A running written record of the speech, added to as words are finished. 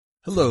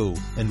Hello,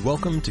 and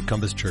welcome to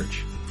Compass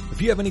Church.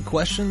 If you have any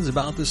questions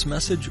about this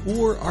message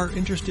or are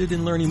interested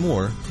in learning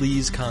more,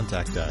 please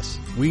contact us.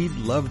 We'd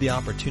love the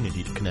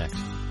opportunity to connect.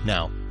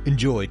 Now,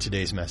 enjoy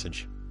today's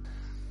message.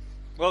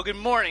 Well, good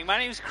morning. My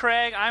name is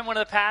Craig. I'm one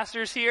of the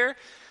pastors here.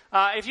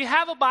 If you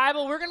have a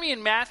Bible, we're going to be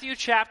in Matthew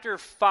chapter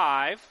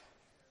 5.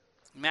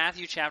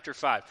 Matthew chapter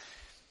 5.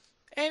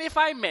 And if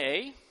I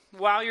may,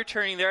 while you're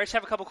turning there, I just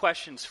have a couple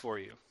questions for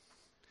you.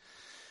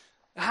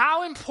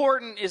 How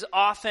important is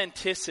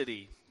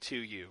authenticity to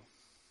you?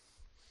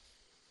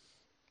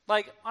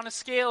 Like, on a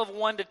scale of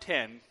 1 to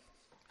 10,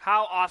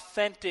 how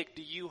authentic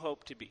do you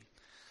hope to be?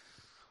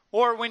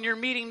 Or when you're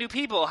meeting new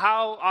people,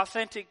 how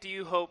authentic do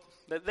you hope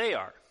that they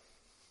are?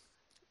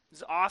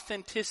 Is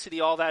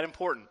authenticity all that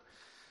important?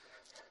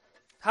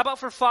 How about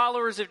for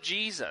followers of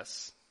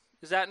Jesus?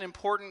 Is that an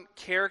important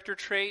character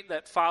trait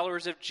that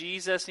followers of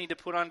Jesus need to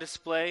put on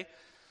display?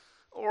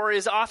 Or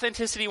is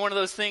authenticity one of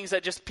those things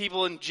that just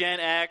people in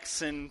Gen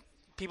X and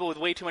people with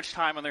way too much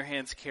time on their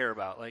hands care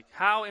about? Like,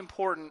 how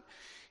important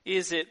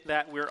is it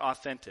that we're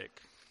authentic?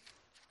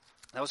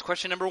 That was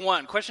question number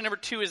 1. Question number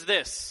 2 is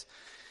this.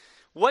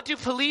 What do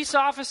police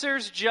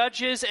officers,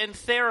 judges, and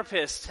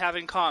therapists have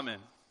in common?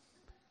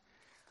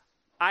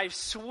 I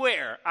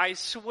swear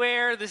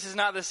this is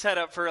not the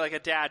setup for like a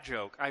dad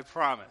joke. I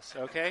promise,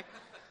 okay?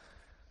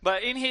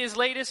 But in his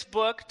latest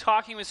book,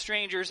 Talking with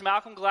Strangers,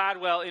 Malcolm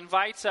Gladwell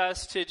invites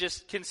us to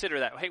just consider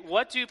that. Hey,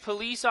 what do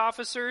police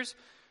officers,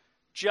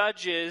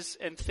 judges,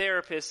 and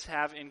therapists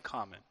have in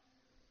common?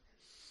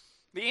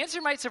 The answer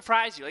might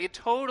surprise you. Like, it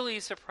totally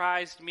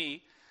surprised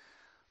me.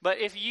 But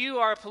if you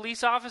are a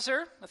police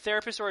officer, a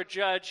therapist, or a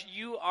judge,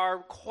 you are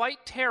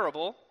quite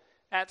terrible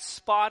at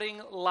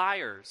spotting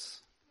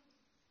liars.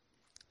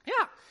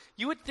 Yeah,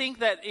 you would think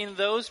that in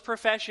those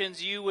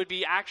professions you would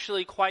be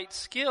actually quite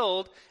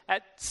skilled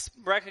at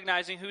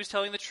recognizing who's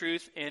telling the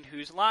truth and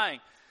who's lying.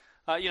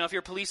 If you're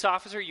a police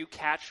officer, you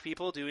catch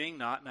people doing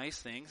not nice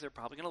things. They're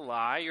probably going to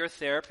lie. You're a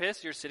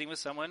therapist. You're sitting with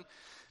someone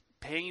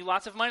paying you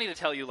lots of money to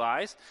tell you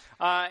lies.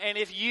 And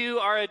if you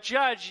are a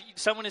judge,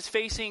 someone is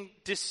facing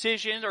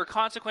decisions or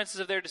consequences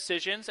of their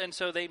decisions, and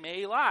so they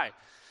may lie.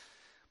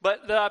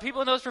 But the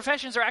people in those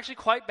professions are actually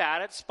quite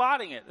bad at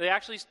spotting it. They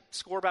actually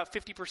score about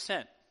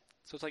 50%.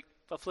 So it's like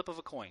a flip of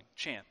a coin,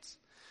 chance.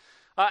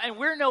 And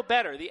we're no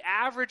better. The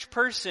average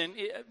person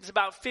is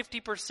about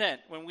 50%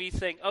 when we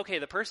think, okay,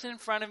 the person in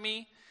front of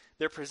me,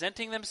 they're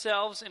presenting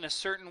themselves in a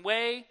certain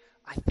way.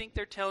 I think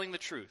they're telling the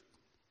truth.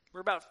 We're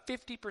about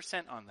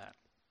 50% on that.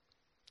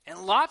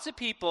 And lots of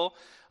people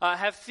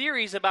have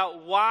theories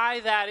about why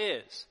that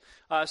is.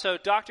 So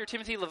Dr.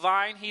 Timothy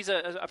Levine, he's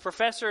a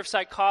professor of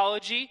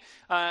psychology,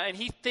 and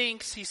he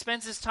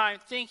spends his time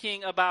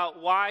thinking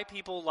about why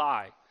people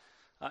lie.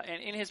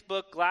 And in his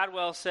book,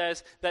 Gladwell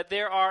says that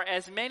there are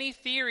as many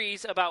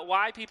theories about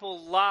why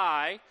people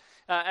lie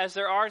as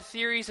there are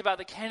theories about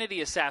the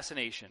Kennedy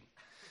assassination.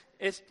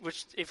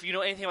 Which, if you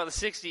know anything about the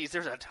 60s,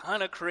 there's a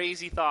ton of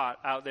crazy thought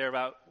out there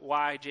about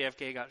why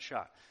JFK got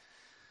shot.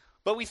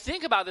 But we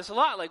think about this a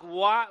lot, like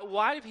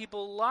why do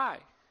people lie?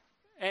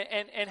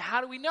 And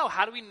how do we know?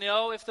 How do we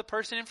know if the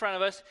person in front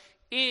of us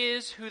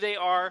is who they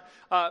are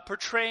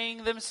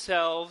portraying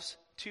themselves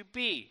to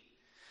be?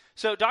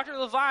 So Dr.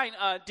 Levine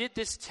did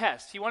this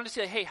test. He wanted to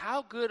say, hey,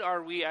 how good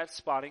are we at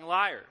spotting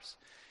liars?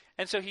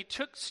 And so he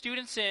took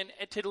students in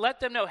to let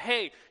them know,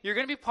 hey, you're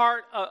going to be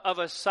part of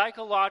a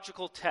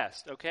psychological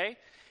test, okay?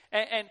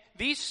 And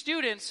these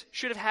students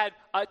should have had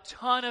a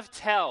ton of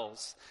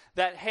tells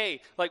that,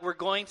 hey, like, we're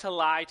going to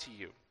lie to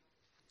you.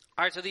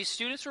 All right, so these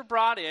students were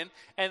brought in,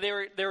 and they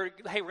were,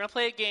 hey, we're going to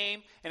play a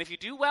game, and if you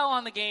do well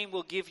on the game,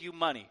 we'll give you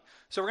money.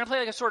 So we're going to play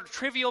like a sort of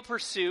trivial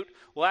pursuit.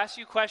 We'll ask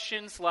you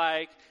questions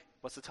like,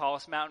 what's the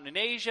tallest mountain in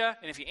Asia?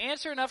 And if you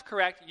answer enough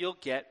correct, you'll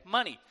get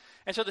money.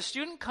 And so the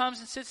student comes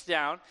and sits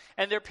down,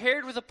 and they're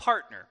paired with a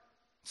partner,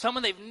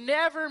 someone they've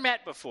never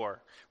met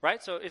before,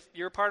 right? So if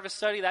you're a part of a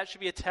study, that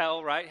should be a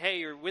tell, right? Hey,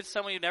 you're with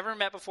someone you've never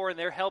met before, and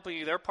they're helping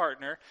you, their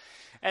partner.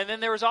 And then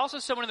there was also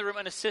someone in the room,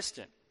 an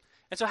assistant.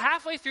 And so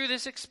halfway through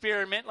this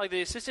experiment, like,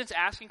 the assistant's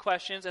asking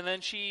questions, and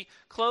then she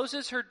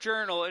closes her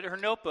journal, her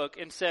notebook,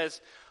 and says,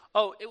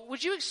 oh,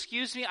 would you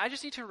excuse me? I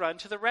just need to run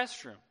to the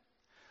restroom.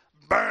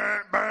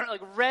 Burn,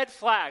 like red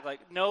flag.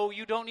 Like, no,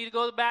 you don't need to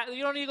go to the back.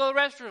 You don't need to go to the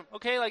restroom.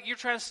 Okay, like, you're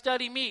trying to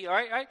study me. All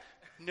right.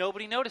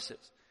 Nobody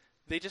notices.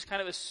 They just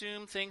kind of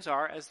assume things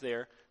are as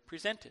they're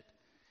presented.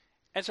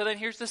 And so then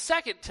here's the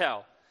second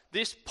tell.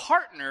 This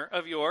partner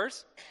of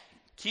yours,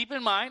 keep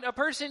in mind, a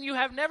person you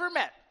have never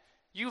met.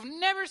 You've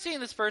never seen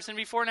this person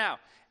before now.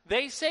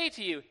 They say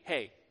to you,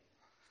 hey,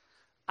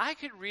 I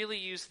could really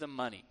use the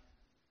money.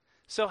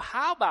 So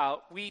how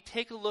about we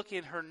take a look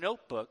in her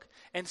notebook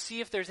and see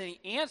if there's any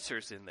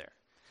answers in there?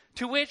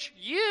 To which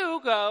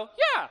you go,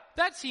 yeah,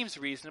 that seems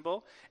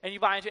reasonable. And you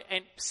buy into it.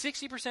 And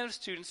 60% of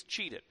students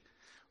cheated,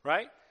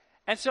 right?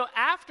 And so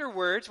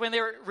afterwards, when they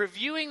were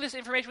reviewing this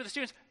information with the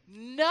students,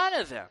 none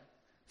of them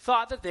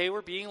thought that they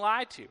were being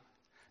lied to.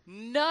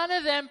 None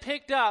of them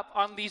picked up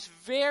on these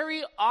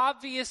very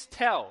obvious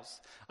tells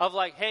of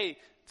like, hey,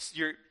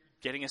 you're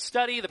getting a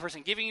study, the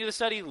person giving you the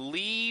study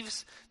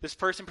leaves, this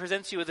person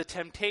presents you with a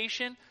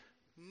temptation.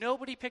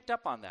 Nobody picked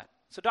up on that.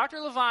 So Dr.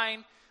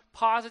 Levine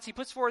posits, he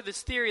puts forward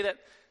this theory that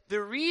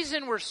the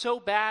reason we're so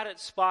bad at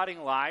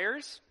spotting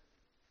liars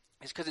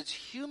is because it's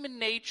human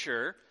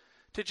nature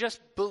to just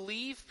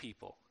believe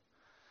people.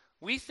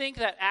 We think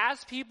that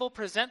as people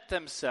present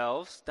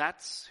themselves,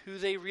 that's who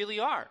they really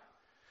are.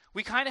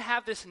 We kind of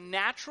have this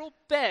natural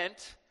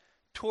bent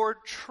toward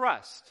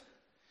trust.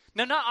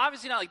 Now,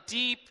 obviously not like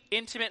deep,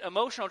 intimate,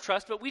 emotional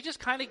trust, but we just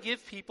kind of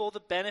give people the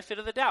benefit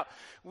of the doubt.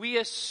 We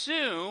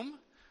assume,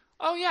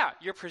 oh yeah,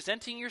 you're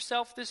presenting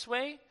yourself this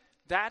way,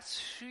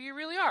 that's who you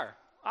really are,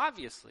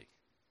 obviously.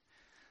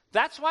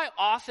 That's why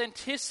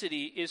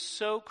authenticity is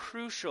so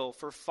crucial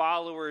for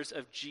followers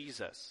of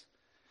Jesus.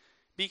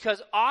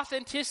 Because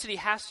authenticity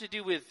has to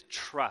do with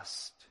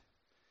trust.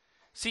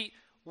 See,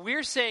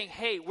 we're saying,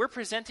 hey, we're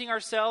presenting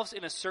ourselves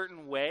in a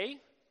certain way,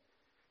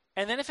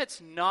 and then if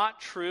it's not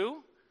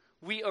true,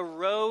 we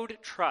erode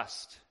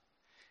trust.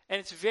 And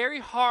it's very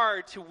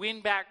hard to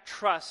win back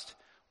trust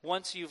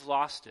once you've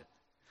lost it.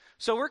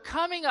 So we're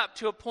coming up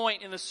to a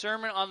point in the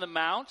Sermon on the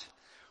Mount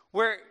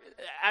where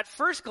at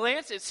first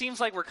glance it seems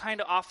like we're kind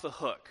of off the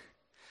hook.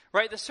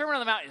 Right? The Sermon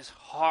on the Mount is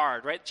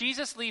hard, right?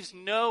 Jesus leaves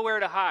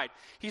nowhere to hide.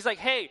 He's like,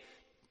 hey,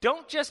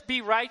 don't just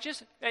be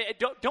righteous.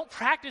 Don't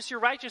practice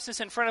your righteousness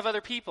in front of other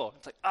people.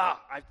 It's like,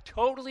 I've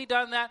totally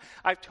done that.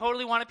 I've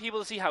totally wanted people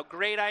to see how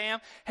great I am.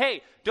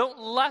 Hey, don't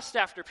lust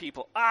after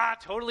people.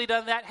 Totally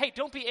done that. Hey,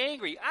 don't be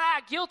angry.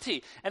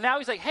 Guilty. And now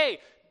he's like, hey,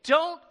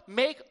 don't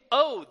make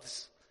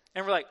oaths.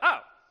 And we're like,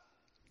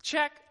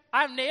 check.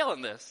 I'm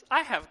nailing this.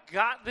 I have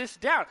got this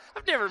down.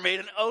 I've never made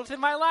an oath in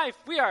my life.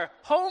 We are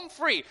home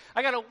free.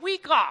 I got a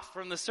week off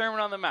from the Sermon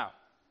on the Mount.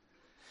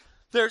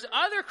 There's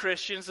other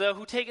Christians, though,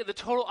 who take it the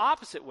total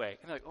opposite way.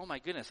 And they're like, oh my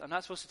goodness, I'm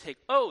not supposed to take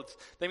oaths.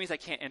 That means I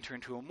can't enter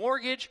into a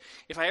mortgage.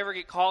 If I ever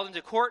get called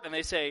into court and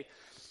they say,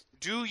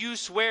 do you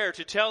swear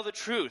to tell the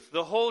truth,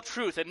 the whole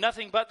truth, and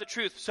nothing but the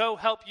truth, so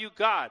help you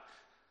God?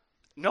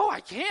 No, I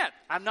can't.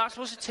 I'm not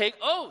supposed to take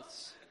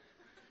oaths.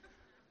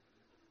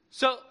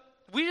 So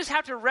we just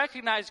have to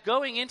recognize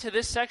going into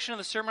this section of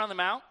the Sermon on the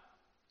Mount,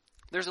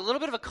 there's a little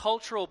bit of a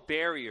cultural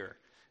barrier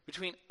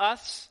between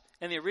us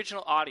and the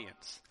original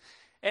audience.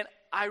 And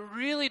I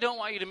really don't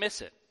want you to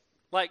miss it.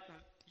 Like,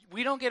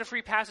 we don't get a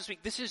free pass this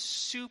week. This is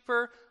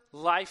super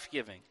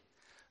life-giving.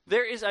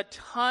 There is a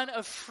ton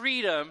of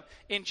freedom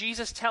in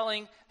Jesus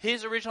telling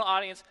his original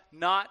audience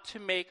not to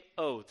make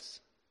oaths.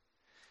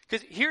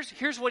 Because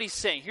here's what he's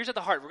saying. Here's at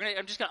the heart.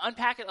 I'm just going to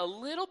unpack it a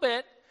little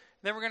bit,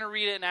 then we're going to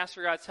read it and ask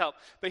for God's help.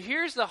 But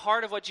here's the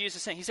heart of what Jesus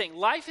is saying. He's saying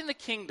life in the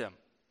kingdom,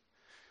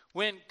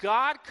 when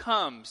God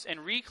comes and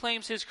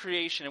reclaims his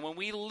creation, and when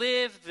we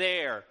live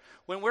there,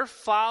 when we're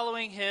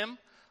following him,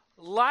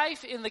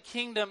 life in the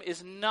kingdom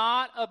is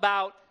not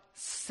about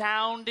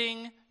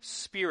sounding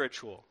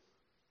spiritual.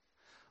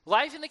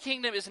 Life in the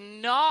kingdom is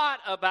not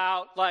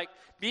about like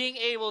being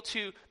able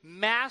to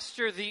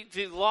master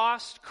the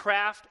lost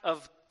craft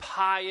of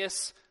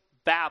pious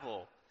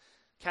babble.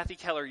 Kathy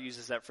Keller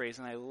uses that phrase,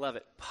 and I love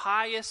it.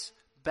 Pious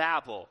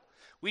babble.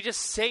 We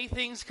just say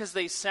things because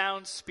they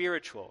sound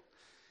spiritual.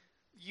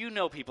 You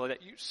know people that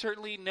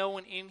certainly no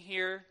one in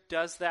here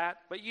does that,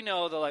 but you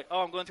know they're like,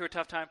 oh, I'm going through a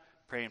tough time,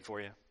 praying for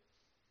you.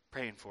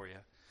 Praying for you.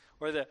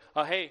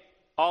 Or hey,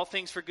 all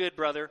things for good,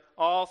 brother.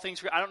 All things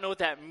for good. I don't know what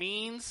that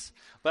means,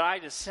 but I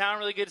just sound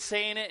really good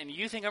saying it, and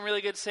you think I'm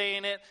really good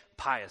saying it.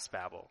 Pious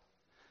babble.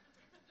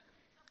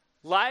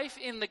 Life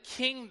in the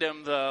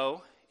kingdom,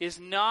 though, is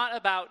not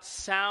about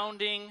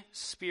sounding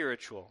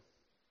spiritual.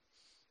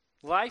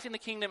 Life in the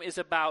kingdom is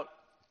about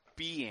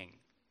being.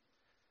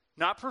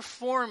 Not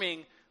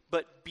performing,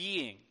 but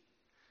being.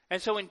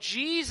 And so when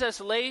Jesus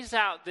lays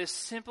out this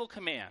simple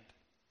command,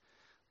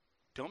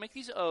 don't make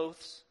these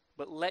oaths,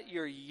 but let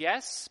your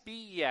yes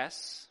be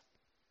yes,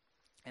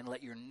 and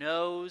let your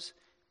no's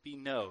be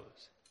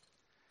no's.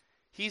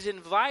 He's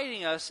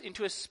inviting us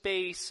into a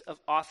space of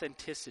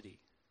authenticity.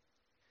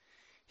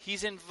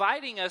 He's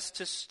inviting us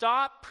to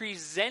stop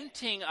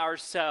presenting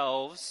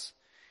ourselves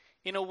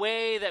in a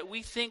way that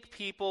we think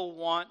people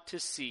want to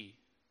see.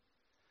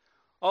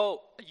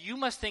 Oh, you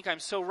must think I'm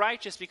so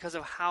righteous because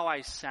of how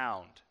I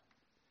sound.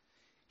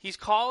 He's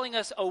calling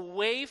us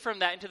away from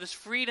that into this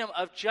freedom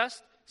of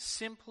just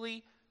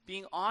simply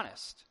being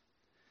honest.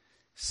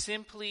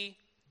 Simply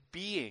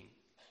being.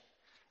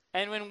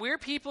 And when we're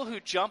people who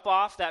jump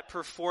off that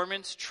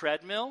performance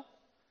treadmill,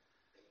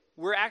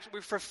 we're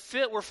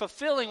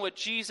fulfilling what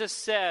Jesus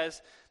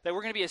says, that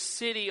we're going to be a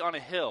city on a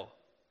hill.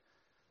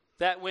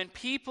 That when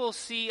people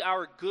see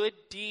our good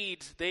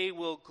deeds, they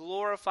will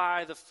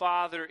glorify the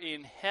Father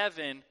in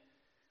heaven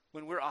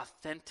when we're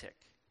authentic.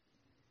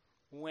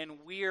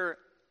 When we're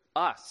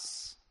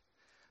us.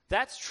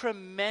 That's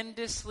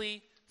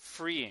tremendously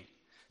freeing.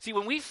 See,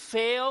 when we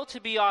fail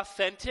to be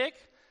authentic,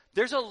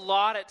 there's a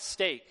lot at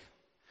stake.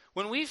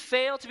 When we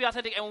fail to be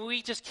authentic and when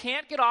we just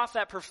can't get off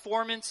that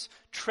performance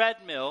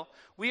treadmill,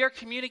 we are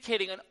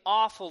communicating an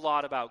awful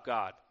lot about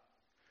God.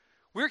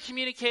 We're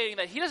communicating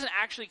that he doesn't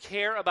actually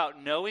care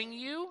about knowing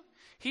you.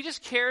 He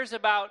just cares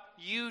about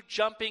you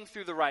jumping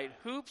through the right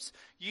hoops,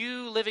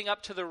 you living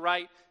up to the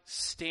right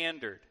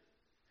standard.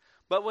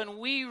 But when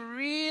we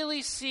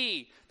really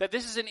see that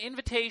this is an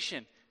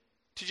invitation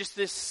to just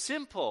this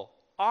simple,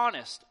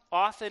 honest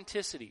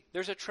authenticity,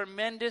 there's a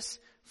tremendous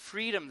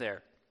freedom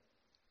there.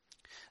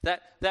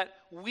 That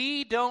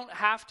we don't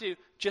have to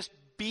just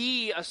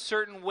be a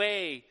certain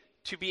way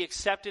to be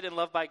accepted and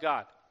loved by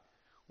God.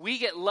 We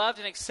get loved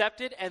and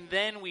accepted, and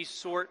then we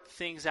sort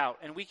things out.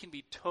 And we can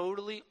be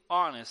totally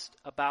honest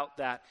about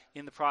that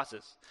in the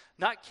process.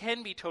 Not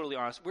can be totally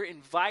honest. We're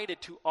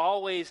invited to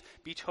always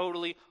be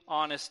totally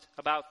honest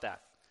about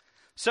that.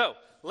 So,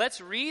 let's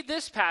read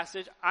this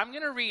passage. I'm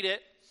going to read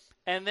it,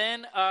 and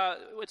then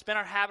it's been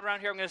our habit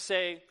around here. I'm going to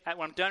say,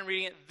 when I'm done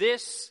reading it,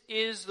 this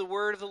is the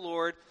word of the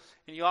Lord.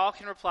 And you all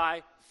can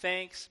reply,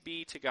 thanks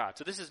be to God.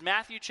 So this is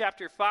Matthew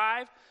chapter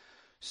 5,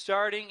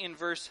 starting in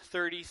verse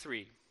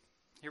 33.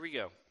 Here we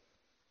go.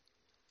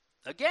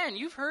 Again,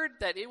 you've heard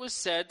that it was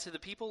said to the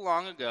people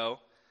long ago,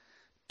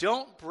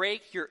 don't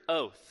break your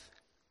oath,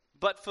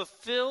 but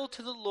fulfill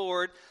to the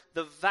Lord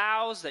the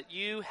vows that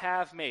you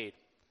have made.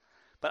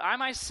 But I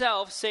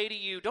myself say to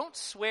you, don't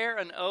swear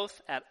an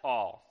oath at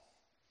all,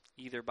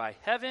 either by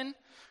heaven,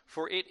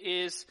 for it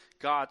is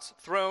God's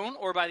throne,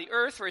 or by the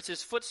earth, for it's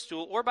his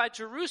footstool, or by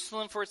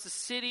Jerusalem, for it's the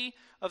city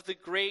of the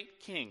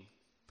great king.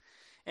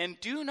 And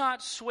do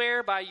not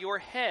swear by your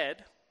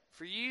head,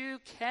 for you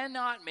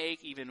cannot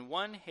make even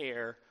one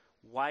hair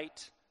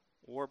white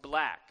or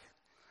black.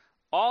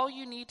 All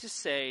you need to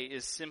say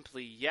is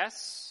simply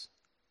yes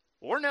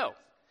or no.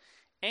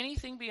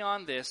 Anything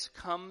beyond this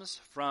comes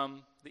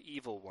from the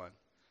evil one.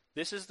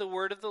 This is the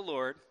word of the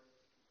Lord.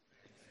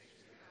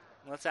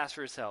 Let's ask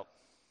for his help.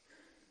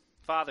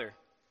 Father,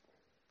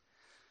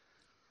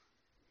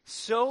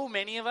 so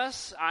many of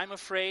us, I'm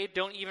afraid,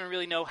 don't even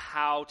really know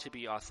how to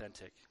be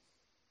authentic.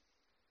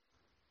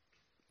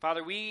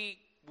 Father, we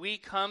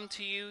come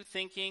to you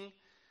thinking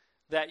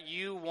that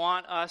you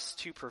want us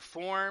to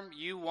perform,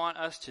 you want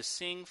us to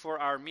sing for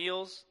our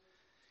meals,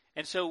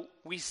 and so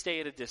we stay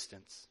at a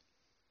distance.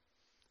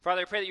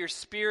 Father, I pray that your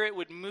Spirit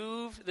would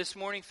move this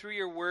morning through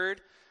your word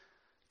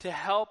to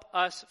help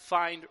us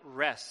find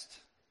rest,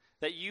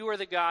 that you are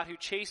the God who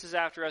chases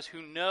after us,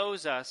 who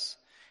knows us,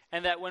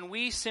 and that when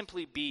we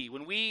simply be,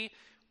 when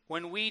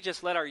we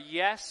just let our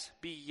yes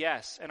be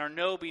yes and our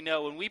no be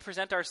no, when we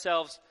present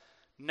ourselves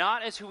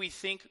not as who we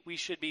think we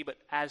should be, but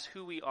as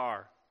who we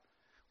are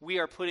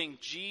putting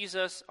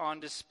Jesus on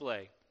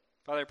display.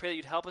 Father, I pray that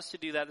you'd help us to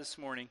do that this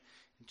morning.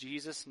 In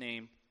Jesus'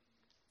 name,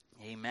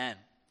 amen.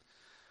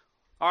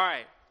 All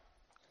right,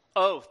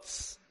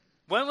 oaths.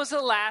 When was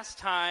the last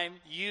time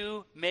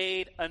you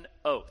made an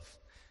oath?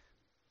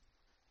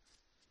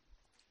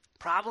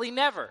 Probably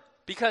never,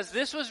 because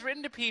this was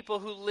written to people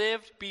who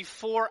lived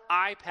before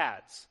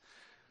iPads.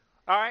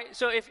 All right,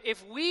 so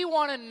if we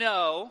want to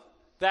know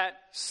that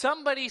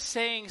somebody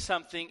saying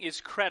something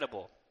is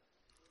credible,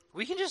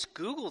 we can just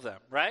Google them,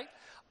 right?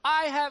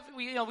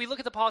 We look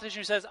at the politician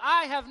who says,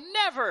 I have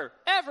never,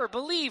 ever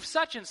believed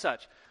such and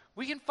such.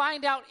 We can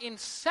find out in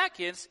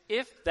seconds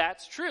if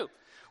that's true.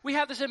 We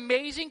have this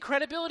amazing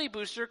credibility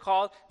booster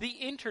called the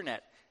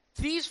internet.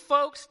 These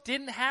folks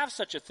didn't have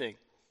such a thing.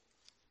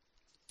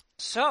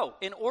 So,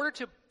 in order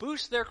to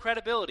boost their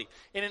credibility,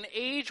 in an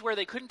age where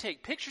they couldn't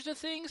take pictures of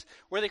things,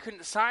 where they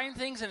couldn't sign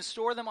things and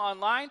store them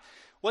online,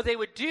 what they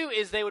would do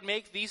is they would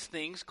make these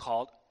things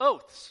called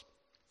oaths.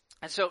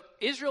 And so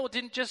Israel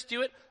didn't just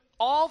do it,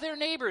 all their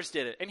neighbors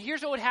did it. And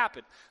here's what would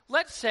happen.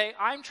 Let's say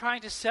I'm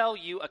trying to sell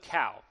you a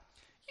cow.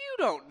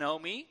 You don't know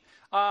me.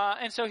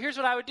 And so here's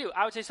what I would do.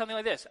 I would say something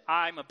like this.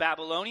 I'm a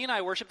Babylonian.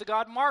 I worship the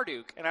god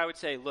Marduk. And I would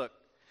say, look,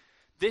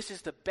 this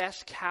is the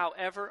best cow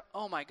ever.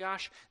 Oh my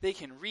gosh, they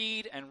can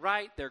read and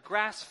write. They're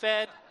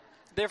grass-fed.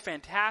 They're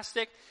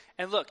fantastic.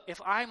 And look, if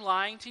I'm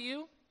lying to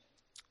you,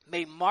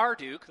 may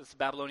Marduk, that's the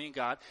Babylonian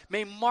god,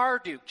 may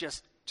Marduk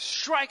just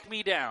strike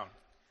me down.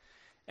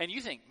 And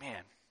you think,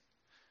 man,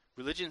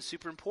 religion's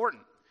super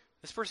important.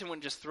 This person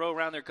wouldn't just throw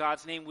around their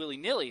God's name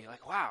willy-nilly.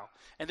 Like, wow.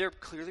 And they're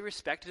clearly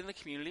respected in the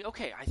community.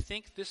 Okay, I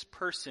think this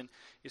person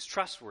is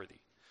trustworthy.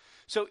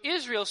 So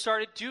Israel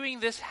started doing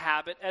this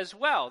habit as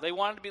well. They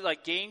wanted to be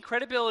like gain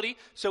credibility,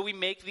 so we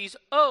make these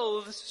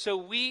oaths so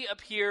we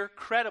appear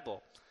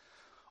credible.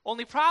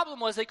 Only problem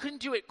was they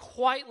couldn't do it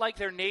quite like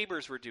their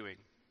neighbors were doing.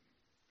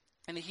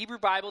 In the Hebrew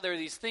Bible, there are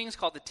these things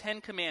called the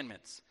 10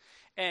 Commandments.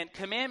 And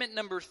commandment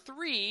number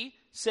 3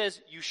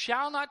 says, you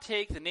shall not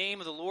take the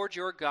name of the Lord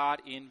your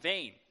God in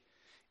vain.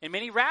 And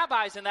many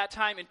rabbis in that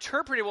time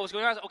interpreted what was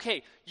going on.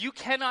 Okay, you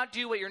cannot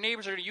do what your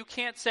neighbors are doing. You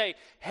can't say,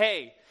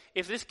 hey,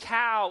 if this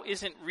cow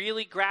isn't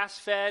really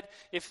grass-fed,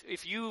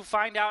 if you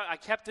find out I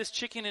kept this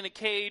chicken in a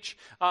cage,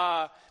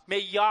 may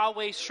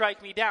Yahweh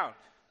strike me down.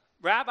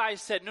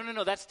 Rabbis said,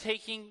 no, that's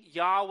taking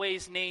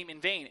Yahweh's name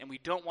in vain, and we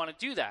don't want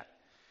to do that.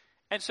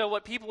 And so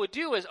what people would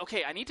do is,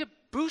 okay, I need to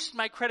boost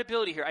my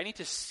credibility here. I need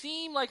to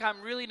seem like I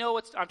really know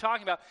what I'm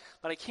talking about,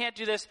 but I can't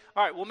do this.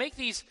 All right, we'll make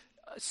these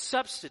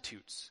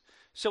substitutes.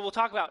 So we'll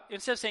talk about,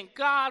 instead of saying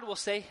God, we'll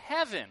say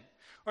heaven.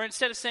 Or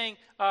instead of saying,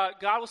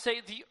 God will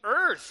say the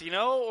earth,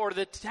 or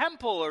the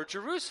temple or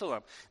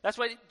Jerusalem. That's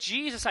why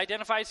Jesus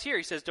identifies here.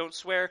 He says, don't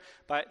swear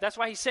by, that's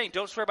why he's saying,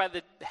 don't swear by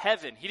the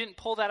heaven. He didn't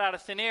pull that out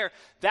of thin air.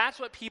 That's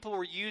what people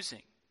were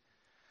using.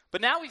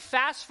 But now we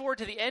fast forward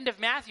to the end of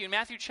Matthew, in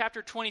Matthew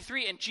chapter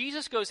 23, and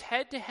Jesus goes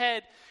head to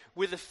head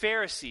with the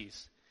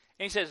Pharisees.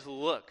 And he says,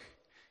 look,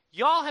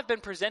 y'all have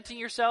been presenting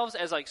yourselves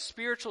as like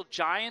spiritual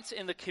giants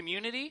in the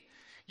community.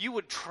 You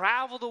would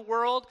travel the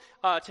world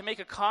to make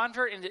a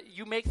convert, and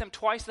you make them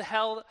twice the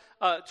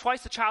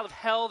child of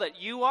hell that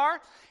you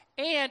are.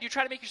 And you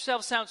try to make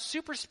yourself sound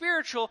super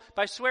spiritual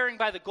by swearing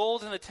by the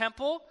gold in the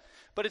temple,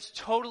 but it's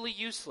totally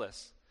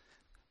useless.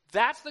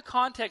 That's the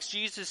context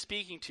Jesus is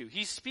speaking to.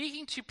 He's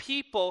speaking to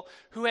people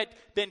who had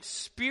been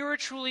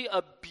spiritually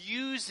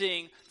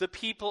abusing the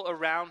people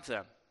around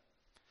them.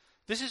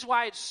 This is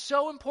why it's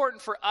so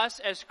important for us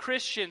as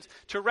Christians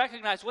to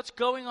recognize what's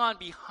going on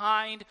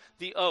behind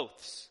the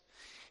oaths.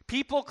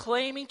 People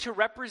claiming to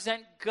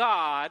represent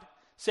God,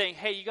 saying,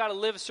 hey, you got to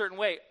live a certain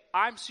way.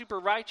 I'm super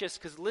righteous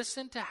because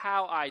listen to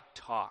how I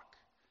talk.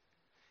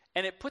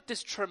 And it put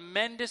this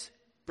tremendous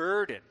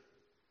burden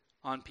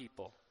on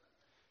people.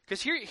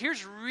 Because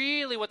here's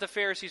really what the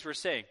Pharisees were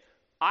saying.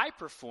 I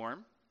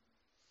perform.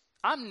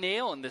 I'm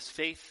nailing this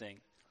faith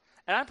thing.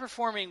 And I'm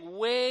performing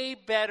way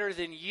better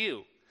than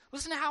you.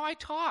 Listen to how I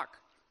talk.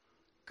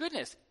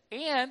 Goodness.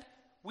 And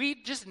we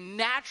just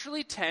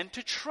naturally tend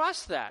to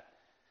trust that.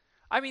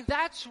 I mean,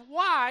 that's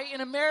why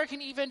in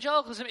American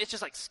evangelicalism, it's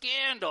just like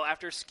scandal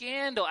after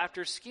scandal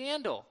after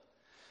scandal.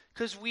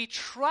 Because we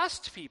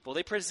trust people.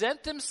 They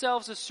present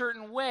themselves a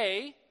certain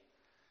way,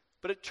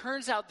 but it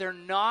turns out they're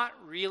not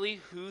really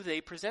who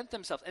they present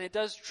themselves. And it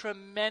does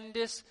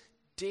tremendous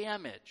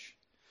damage.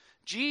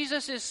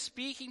 Jesus is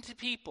speaking to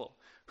people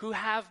who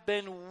have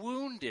been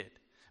wounded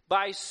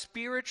by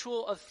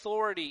spiritual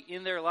authority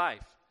in their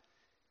life.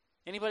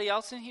 Anybody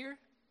else in here?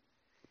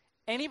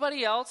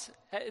 Anybody else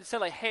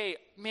said like, hey,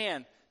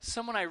 man,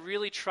 someone I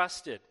really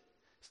trusted.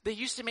 They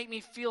used to make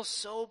me feel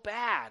so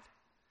bad.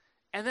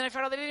 And then I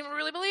found out they didn't even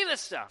really believe this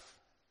stuff.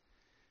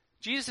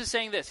 Jesus is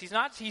saying this.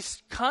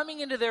 He's coming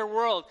into their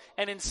world,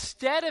 and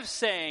instead of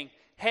saying,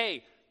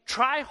 hey,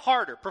 try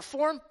harder,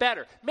 perform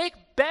better, make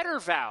better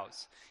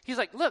vows, he's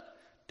like, look,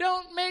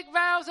 don't make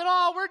vows at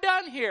all. We're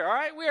done here, all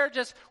right?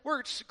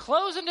 We're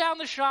closing down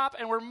the shop,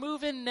 and we're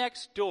moving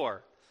next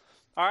door.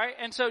 All right,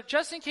 and so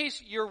just in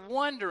case you're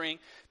wondering,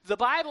 the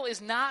Bible is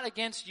not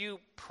against you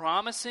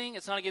promising.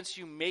 It's not against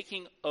you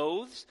making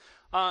oaths.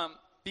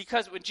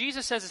 Because when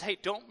Jesus says, hey,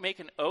 don't make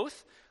an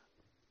oath,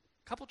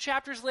 a couple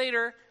chapters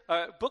later,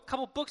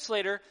 couple books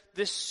later,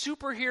 this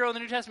superhero in the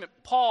New Testament,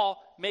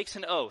 Paul, makes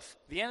an oath.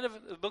 The end of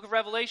the book of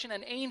Revelation,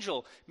 an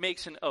angel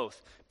makes an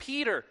oath.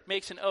 Peter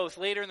makes an oath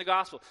later in the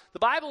gospel. The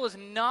Bible is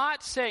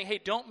not saying, hey,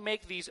 don't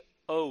make these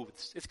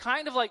oaths. It's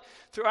kind of like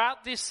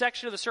throughout this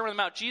section of the Sermon on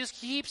the Mount, Jesus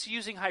keeps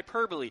using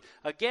hyperbole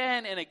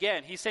again and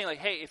again. He's saying like,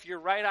 hey, if your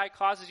right eye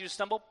causes you to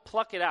stumble,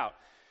 pluck it out.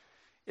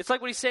 It's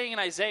like what he's saying in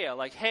Isaiah,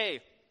 like,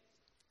 hey,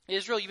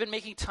 Israel, you've been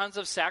making tons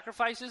of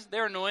sacrifices.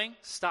 They're annoying.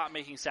 Stop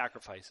making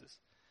sacrifices.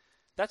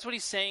 That's what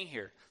he's saying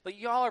here.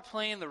 Like, y'all are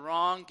playing the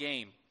wrong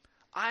game.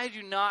 I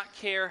do not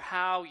care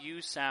how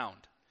you sound.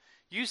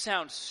 You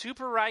sound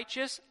super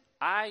righteous.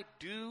 I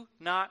do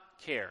not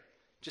care.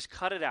 Just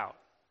cut it out.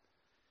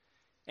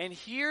 And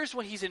here's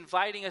what he's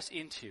inviting us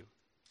into.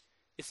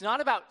 It's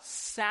not about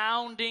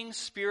sounding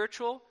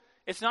spiritual.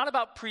 It's not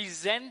about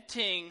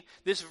presenting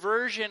this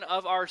version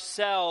of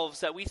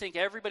ourselves that we think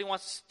everybody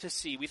wants to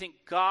see. We think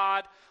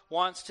God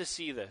wants to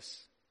see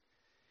this.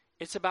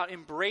 It's about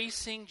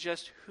embracing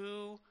just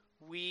who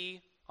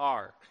we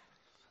are.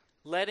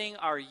 Letting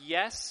our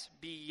yes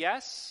be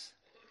yes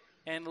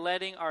and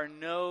letting our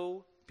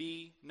no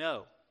be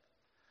no.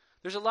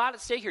 There's a lot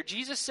at stake here.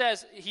 Jesus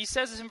says, he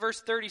says this in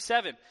verse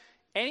 37,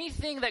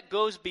 anything that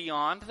goes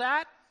beyond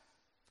that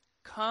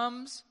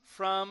comes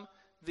from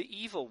the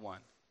evil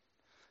one.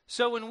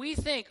 So when we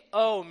think,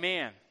 oh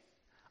man,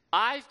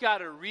 I've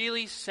got a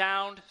really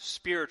sound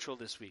spiritual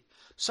this week.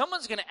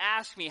 Someone's going to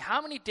ask me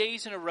how many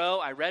days in a row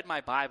I read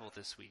my Bible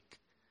this week.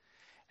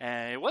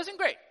 And it wasn't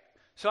great.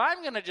 So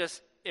I'm going to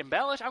just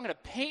embellish. I'm going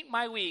to paint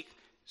my week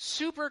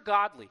super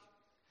godly.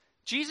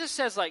 Jesus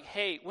says like,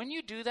 hey, when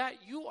you do that,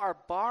 you are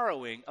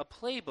borrowing a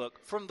playbook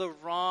from the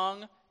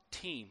wrong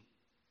team.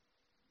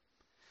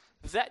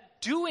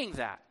 Doing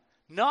that,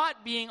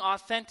 not being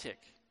authentic,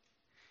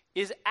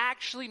 is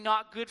actually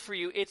not good for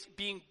you. It's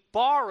being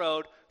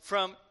borrowed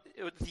from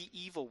the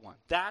evil one.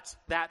 That's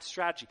that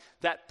strategy,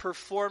 that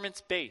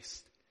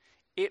performance-based.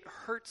 It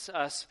hurts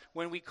us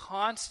when we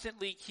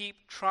constantly keep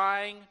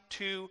trying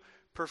to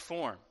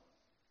perform.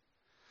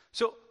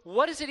 So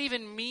what does it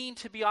even mean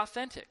to be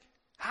authentic?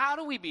 How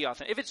do we be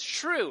authentic? If it's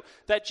true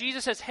that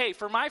Jesus says, hey,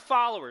 for my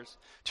followers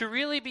to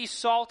really be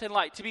salt and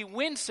light, to be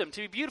winsome,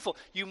 to be beautiful,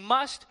 you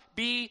must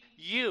be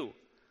you.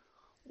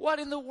 What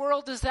in the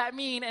world does that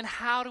mean, and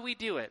how do we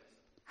do it?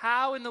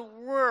 How in the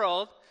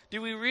world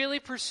do we really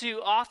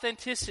pursue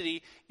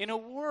authenticity in a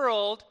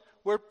world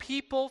where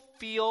people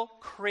feel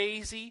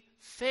crazy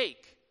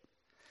fake?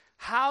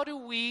 How do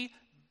we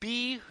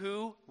be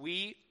who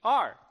we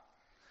are.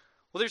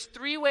 Well, there's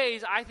 3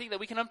 ways I think that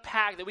we can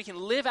unpack, that we can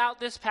live out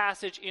this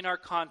passage in our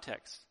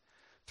context.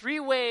 3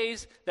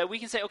 ways that we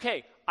can say,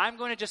 okay, I'm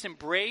going to just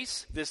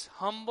embrace this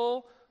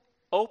humble,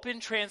 open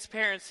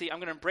transparency. I'm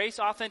going to embrace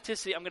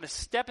authenticity. I'm going to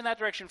step in that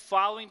direction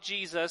following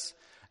Jesus,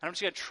 and I'm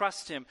just going to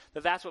trust him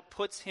that that's what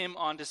puts him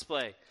on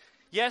display.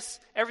 Yes,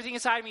 everything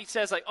inside me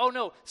says like, oh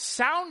no,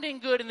 sounding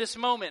good in this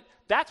moment,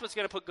 that's what's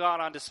going to put God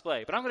on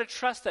display. But I'm going to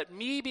trust that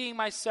me being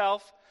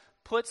myself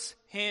puts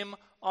him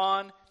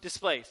on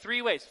display.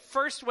 3 ways.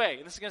 First way,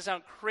 and this is going to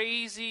sound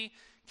crazy,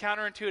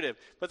 counterintuitive,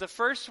 but the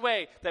first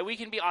way that we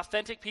can be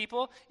authentic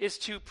people is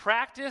to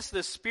practice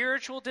the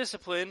spiritual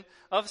discipline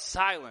of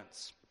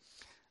silence.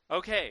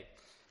 Okay,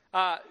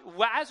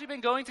 as we've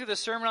been going through the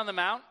Sermon on the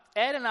Mount,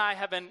 Ed and I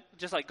have been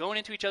just like going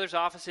into each other's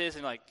offices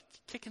and like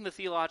kicking the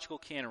theological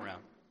can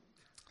around.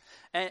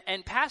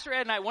 And Pastor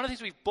Ed and I, one of the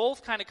things we've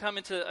both kind of come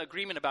into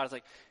agreement about is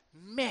like,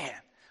 man,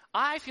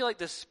 I feel like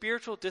the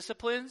spiritual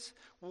disciplines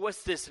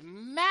was this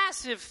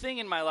massive thing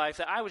in my life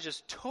that I was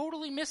just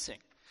totally missing,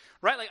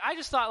 right? Like I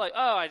just thought like,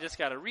 oh, I just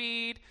got to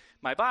read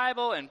my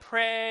Bible and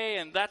pray,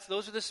 and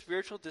those are the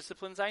spiritual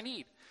disciplines I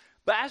need.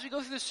 But as we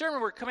go through the sermon,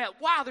 we're coming out,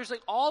 wow, there's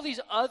like all these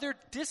other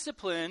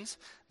disciplines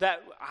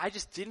that I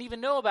just didn't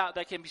even know about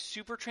that can be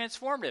super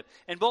transformative.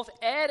 And both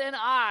Ed and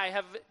I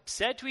have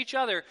said to each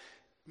other,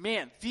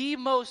 man, the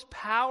most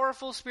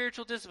powerful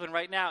spiritual discipline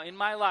right now in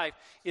my life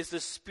is the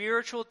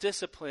spiritual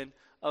discipline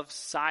of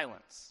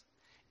silence.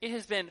 It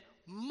has been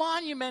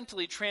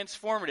monumentally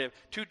transformative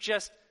to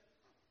just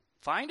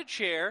find a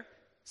chair,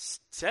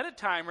 set a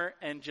timer,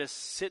 and just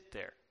sit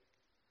there.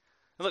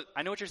 And look,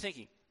 I know what you're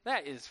thinking.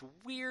 That is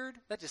weird.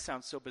 That just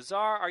sounds so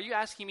bizarre. Are you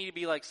asking me to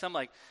be like some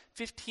like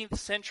 15th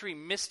century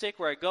mystic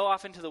where I go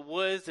off into the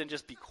woods and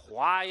just be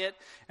quiet?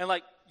 And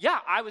like, yeah,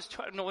 I was,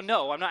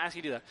 no, I'm not asking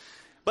you to do that.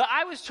 But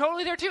I was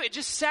totally there too. It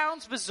just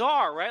sounds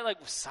bizarre, right? Like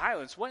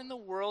silence. What in the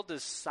world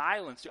does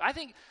silence do? I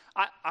think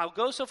I'll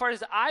go so far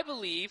as I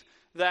believe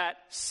that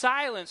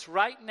silence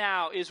right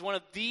now is one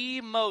of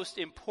the most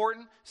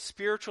important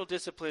spiritual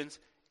disciplines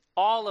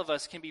all of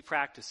us can be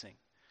practicing.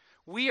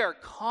 We are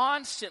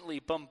constantly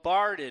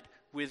bombarded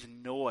with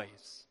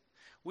noise.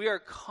 We are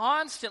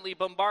constantly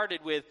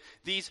bombarded with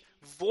these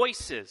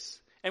voices.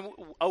 And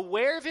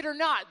aware of it or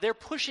not, they're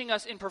pushing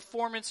us in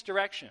performance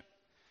direction.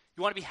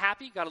 You want to be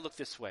happy? Got to look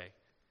this way.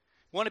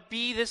 You want to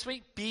be this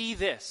way? Be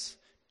this.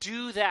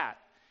 Do that.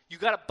 You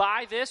got to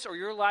buy this or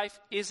your life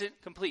isn't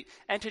complete.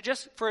 And to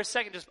just, for a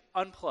second, just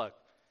unplug.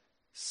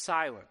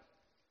 Silent.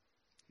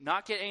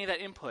 Not get any of that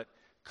input.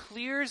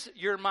 Clears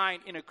your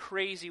mind in a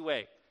crazy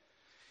way.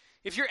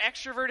 If you're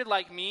extroverted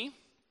like me,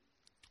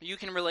 you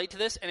can relate to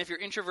this. And if you're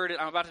introverted,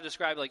 I'm about to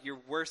describe like your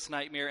worst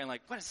nightmare and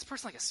like, what, is this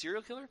person like a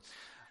serial killer?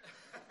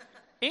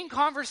 In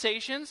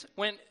conversations,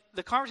 when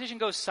the conversation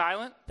goes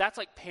silent, that's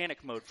like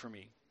panic mode for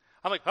me.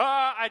 I'm like,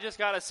 I just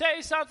got to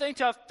say something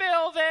to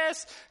fill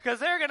this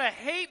because they're going to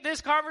hate this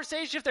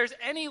conversation if there's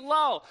any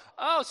lull.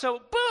 Oh, so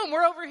boom,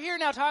 we're over here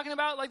now talking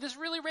about like this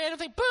really random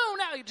thing. Boom,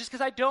 now just because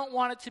I don't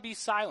want it to be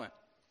silent.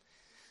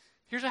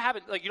 Here's what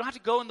happens. Like you don't have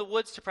to go in the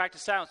woods to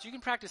practice silence. You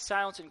can practice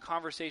silence in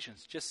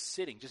conversations, just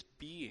sitting, just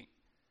being.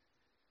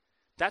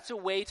 That's a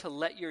way to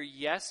let your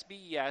yes be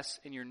yes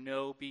and your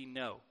no be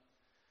no.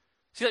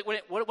 See, like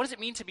what does it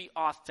mean to be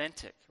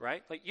authentic,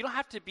 right? Like you don't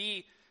have to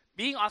be.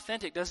 Being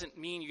authentic doesn't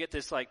mean you get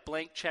this like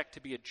blank check to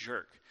be a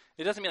jerk.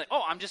 It doesn't mean like,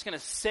 oh, I'm just going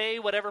to say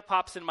whatever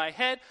pops in my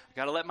head. I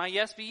got to let my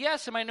yes be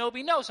yes and my no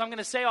be no. So I'm going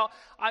to say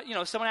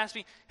someone asks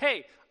me,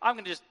 hey, I'm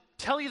going to just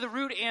tell you the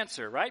rude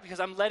answer, right?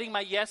 Because I'm letting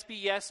my yes be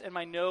yes and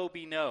my no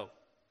be no.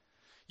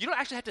 You don't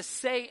actually have to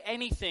say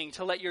anything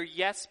to let your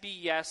yes be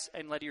yes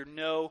and let your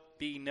no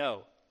be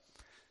no.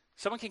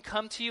 Someone can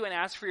come to you and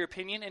ask for your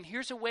opinion, and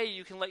here's a way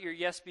you can let your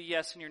yes be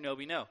yes and your no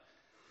be no.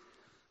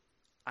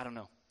 I don't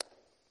know.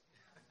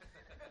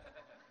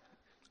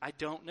 I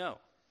don't know.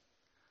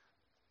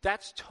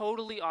 That's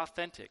totally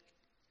authentic.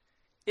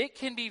 It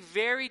can be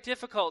very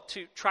difficult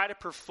to try to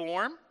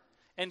perform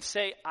and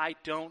say, I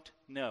don't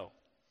know.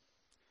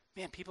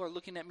 Man, people are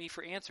looking at me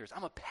for answers.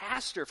 I'm a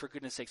pastor, for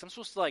goodness sakes. I'm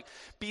supposed to like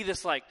be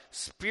this like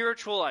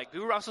spiritual like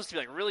guru. I'm supposed to be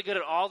like really good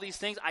at all these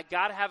things. I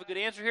got to have a good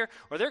answer here,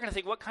 or they're going to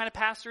think, what kind of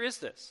pastor is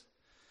this?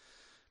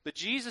 But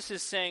Jesus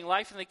is saying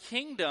life in the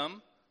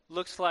kingdom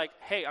looks like,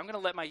 hey, I'm going to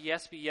let my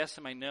yes be yes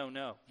and my no,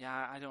 no. Yeah,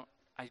 I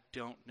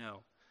don't know.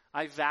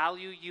 I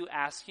value you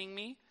asking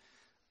me,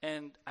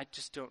 and I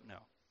just don't know.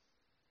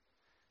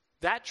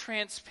 That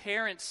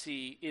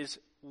transparency is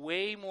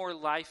way more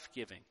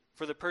life-giving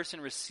for the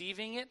person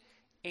receiving it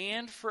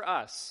and for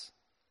us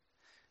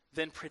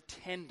than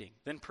pretending,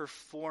 than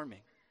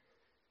performing.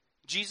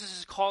 Jesus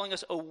is calling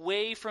us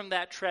away from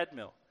that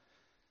treadmill,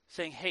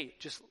 saying, hey,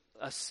 just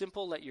a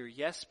simple let your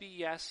yes be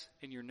yes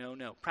and your no,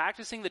 no.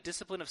 Practicing the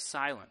discipline of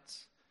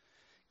silence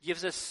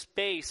gives us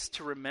space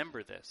to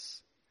remember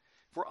this.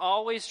 We're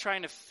always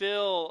trying to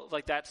fill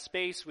like that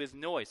space with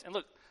noise. And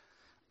look,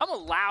 I'm a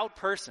loud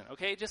person,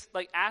 okay? Just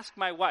like ask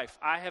my wife.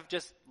 I have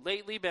just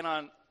lately been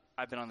on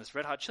I've been on this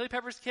Red Hot Chili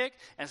Peppers kick,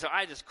 and so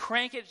I just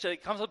crank it till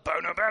it comes up.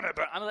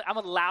 I'm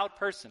a loud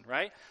person,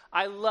 right?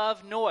 I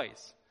love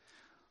noise.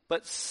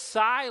 But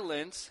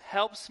silence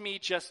helps me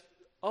just,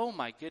 oh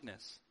my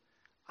goodness.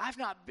 I've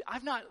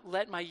not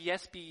let my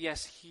yes be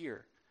yes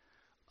here.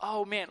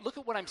 Oh man, look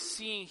at what I'm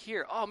seeing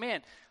here. Oh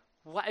man,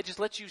 it just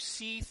lets you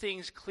see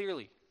things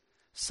clearly.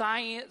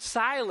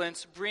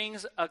 Silence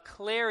brings a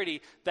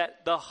clarity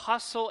that the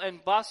hustle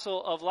and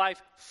bustle of life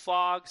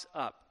fogs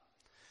up.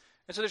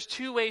 And so there's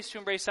two ways to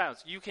embrace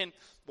silence.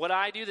 What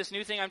I do, this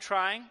new thing I'm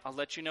trying, I'll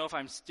let you know if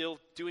I'm still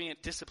doing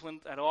it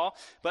disciplined at all,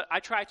 but I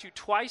try to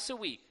twice a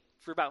week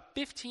for about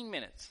 15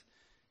 minutes.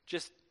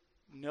 Just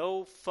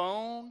no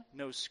phone,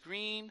 no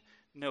screen,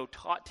 no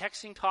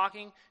texting,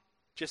 talking,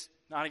 just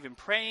not even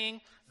praying,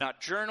 not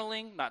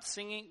journaling, not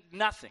singing,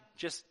 nothing,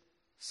 just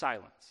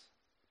silence.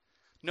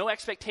 No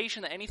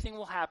expectation that anything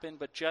will happen,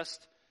 but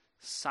just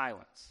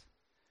silence.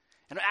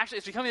 And actually,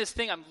 it's becoming this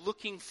thing I'm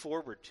looking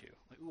forward to.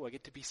 Like, ooh, I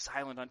get to be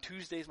silent. On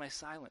Tuesday is my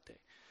silent day.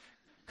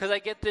 Because I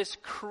get this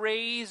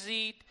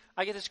crazy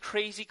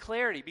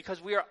clarity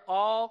because we are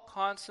all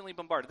constantly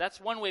bombarded. That's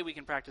one way we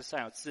can practice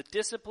silence. It's a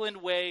disciplined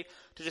way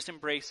to just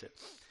embrace it.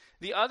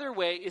 The other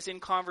way is in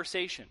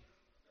conversation.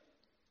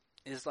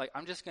 It's like,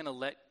 I'm going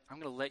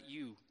to let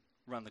you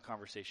run the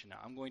conversation now.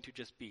 I'm going to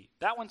just be.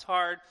 That one's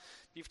hard.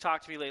 If you've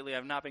talked to me lately,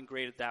 I've not been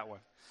great at that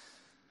one.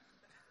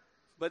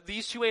 But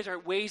these two ways are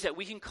ways that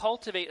we can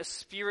cultivate a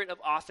spirit of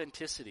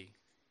authenticity.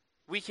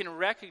 We can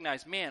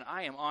recognize, man,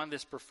 I am on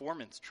this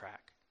performance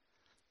track.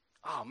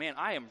 Oh man,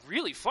 I am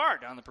really far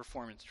down the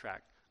performance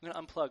track. I'm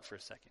going to unplug for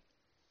a second.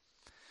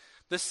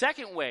 The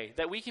second way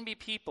that we can be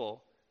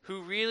people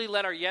who really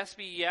let our yes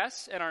be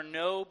yes and our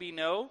no be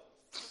no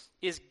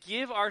is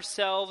give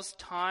ourselves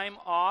time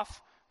off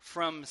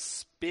from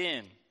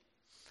spin.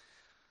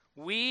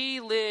 We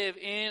live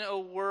in a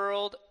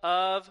world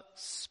of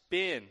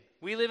spin.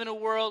 We live in a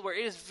world where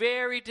it is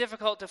very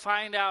difficult to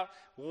find out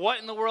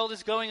what in the world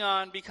is going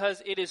on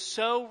because it is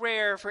so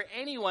rare for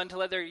anyone to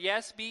let their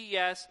yes be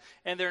yes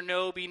and their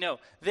no be no.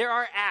 There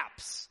are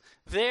apps.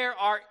 There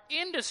are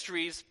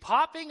industries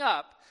popping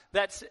up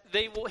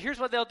here's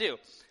what they'll do.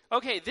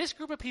 Okay, this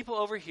group of people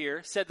over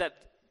here said that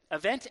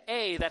event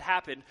A that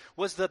happened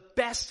was the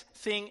best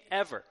thing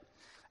ever.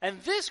 And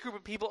this group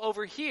of people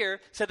over here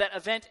said that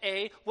event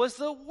A was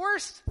the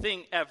worst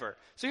thing ever.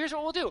 So here's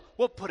what we'll do.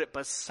 We'll put it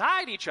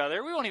beside each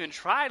other. We won't even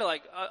try to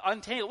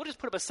untangle it. We'll just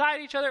put it beside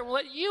each other and we'll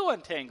let you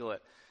untangle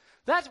it.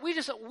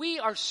 We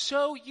are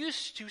so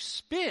used to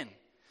spin.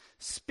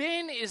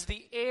 Spin is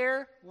the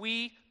air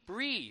we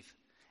breathe.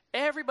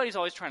 Everybody's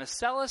always trying to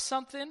sell us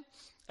something,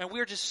 and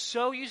we're just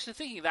so used to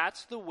thinking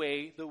that's the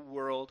way the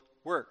world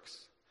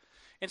works.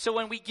 And so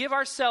when we give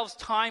ourselves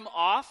time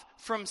off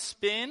from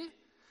spin,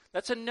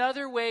 that's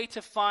another way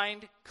to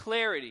find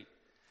clarity.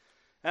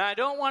 And I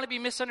don't want to be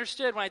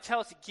misunderstood when I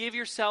tell us to give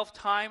yourself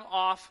time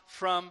off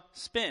from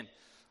spin.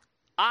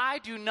 I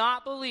do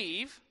not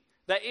believe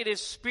that it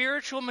is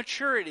spiritual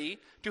maturity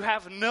to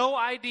have no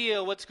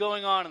idea what's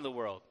going on in the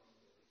world.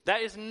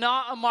 That is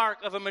not a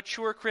mark of a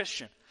mature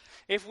Christian.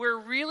 If we're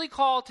really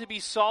called to be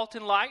salt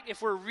and light,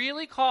 if we're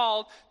really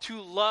called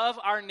to love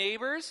our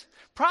neighbors,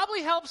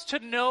 probably helps to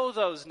know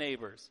those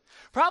neighbors.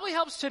 Probably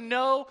helps to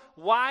know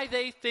why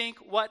they think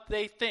what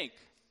they think.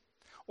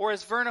 Or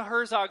as Werner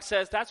Herzog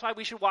says, that's why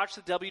we should watch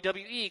the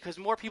WWE, because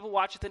more people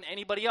watch it than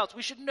anybody else.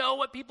 We should know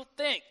what people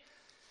think.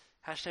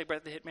 Hashtag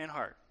Brett the Hitman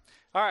Hart.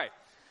 All right.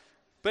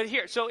 But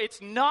here, so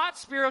it's not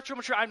spiritual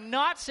maturity. I'm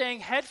not saying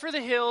head for the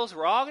hills,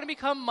 we're all going to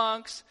become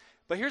monks.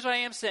 But here's what I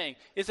am saying,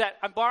 is that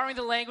I'm borrowing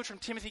the language from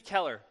Timothy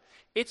Keller.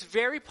 It's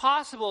very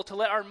possible to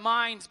let our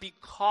minds be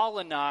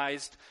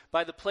colonized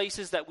by the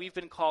places that we've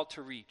been called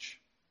to reach.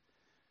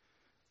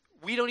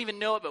 We don't even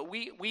know it, but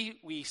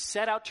we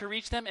set out to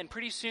reach them, and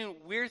pretty soon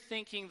we're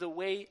thinking the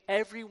way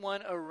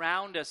everyone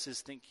around us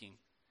is thinking.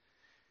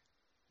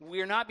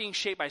 We're not being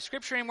shaped by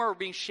Scripture anymore, we're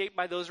being shaped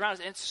by those around us,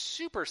 and it's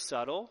super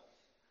subtle.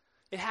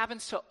 It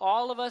happens to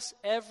all of us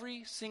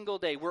every single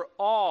day. We're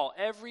all,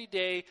 every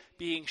day,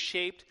 being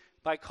shaped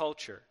by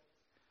culture.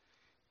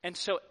 And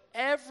so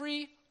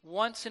every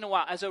once in a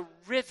while, as a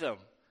rhythm,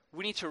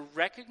 we need to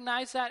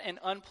recognize that and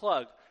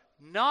unplug.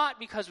 Not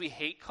because we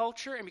hate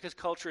culture and because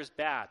culture is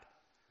bad,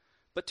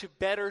 but to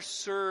better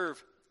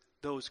serve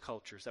those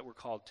cultures that we're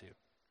called to.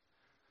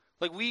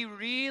 Like, we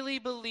really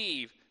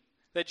believe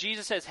that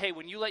Jesus says, hey,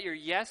 when you let your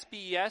yes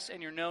be yes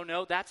and your no,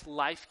 no, that's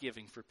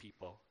life-giving for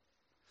people.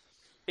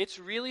 It's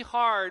really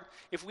hard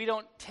if we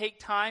don't take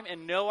time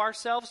and know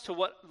ourselves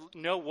to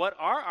know what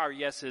are our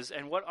yeses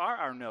and what are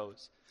our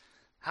nos.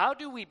 How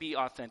do we be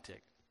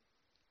authentic?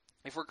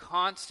 If we're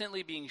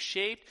constantly being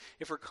shaped,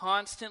 if we're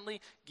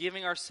constantly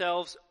giving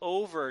ourselves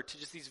over to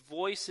just these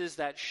voices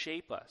that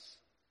shape us.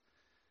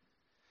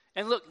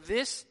 And look,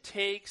 this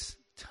takes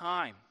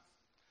time.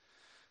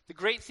 The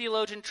great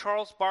theologian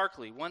Charles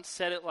Barkley once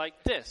said it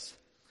like this: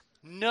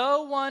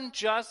 no one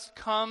just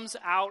comes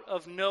out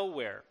of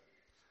nowhere.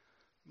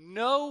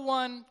 No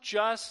one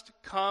just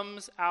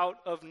comes out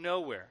of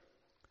nowhere.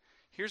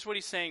 Here's what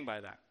he's saying by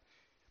that.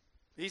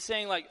 He's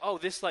saying like, oh,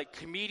 this like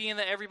comedian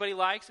that everybody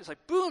likes, it's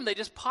like, boom, they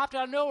just popped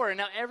out of nowhere and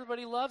now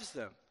everybody loves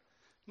them.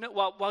 No,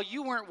 while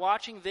you weren't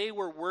watching, they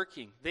were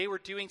working. They were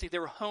doing things. They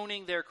were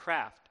honing their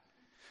craft.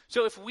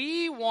 So if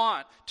we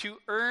want to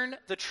earn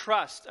the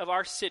trust of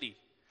our city,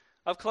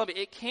 of Columbia,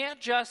 it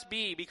can't just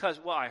be because,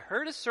 well, I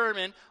heard a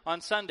sermon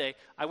on Sunday,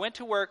 I went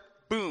to work,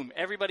 boom,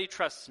 everybody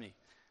trusts me.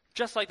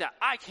 Just like that,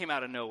 I came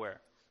out of nowhere.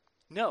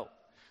 No.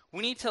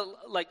 We need to,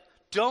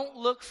 don't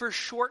look for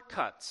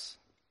shortcuts.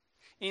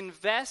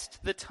 Invest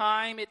the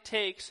time it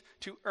takes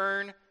to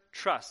earn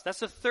trust. That's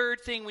the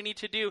third thing we need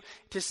to do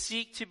to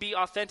seek to be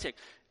authentic.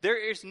 There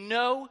is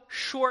no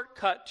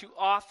shortcut to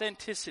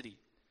authenticity.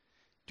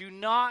 Do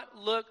not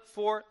look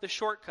for the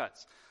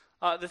shortcuts.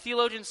 The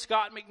theologian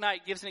Scott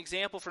McKnight gives an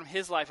example from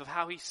his life of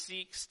how he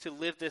seeks to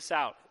live this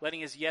out, letting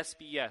his yes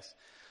be yes.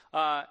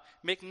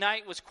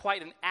 McKnight was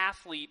quite an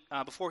athlete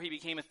before he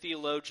became a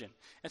theologian.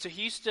 And so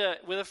he used to,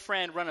 with a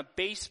friend, run a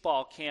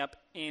baseball camp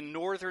in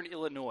northern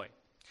Illinois.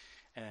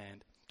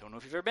 And don't know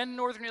if you've ever been to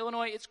northern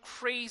Illinois. It's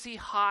crazy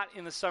hot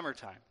in the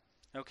summertime.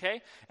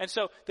 Okay? And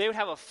so they would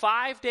have a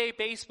 5-day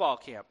baseball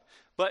camp.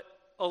 But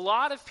a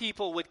lot of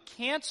people would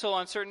cancel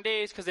on certain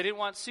days because they didn't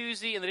want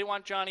Susie and they didn't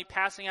want Johnny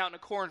passing out in a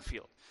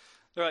cornfield.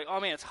 They're like, oh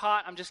man, it's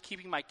hot. I'm just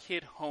keeping my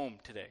kid home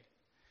today.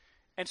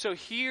 And so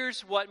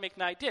here's what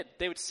McKnight did.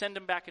 They would send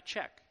him back a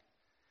check.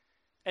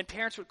 And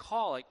parents would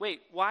call like,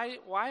 wait, why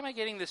am I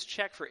getting this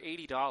check for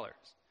 $80?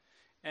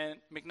 And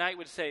McKnight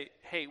would say,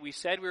 hey, we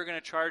said we were going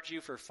to charge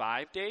you for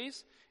 5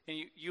 days, and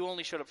you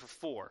only showed up for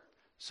 4.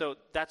 So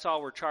that's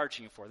all we're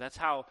charging you for. That's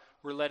how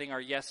we're letting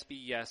our yes be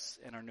yes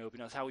and our no be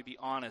no. That's how we be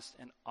honest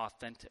and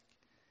authentic.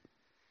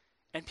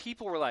 And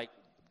people were like,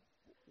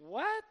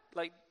 what?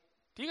 Like,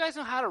 do you guys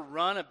know how to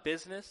run a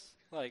business?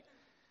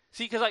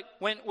 See, because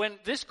when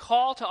this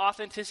call to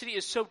authenticity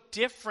is so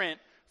different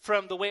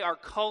from the way our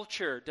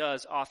culture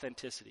does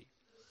authenticity.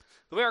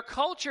 The way our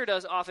culture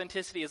does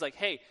authenticity is like,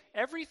 hey,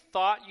 every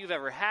thought you've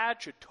ever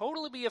had should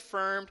totally be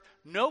affirmed,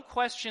 no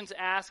questions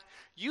asked.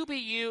 You be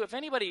you. If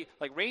anybody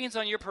rains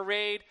on your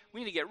parade,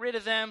 we need to get rid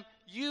of them.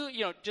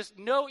 Just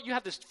know you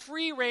have this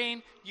free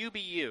reign. You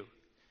be you.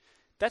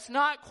 That's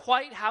not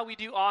quite how we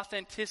do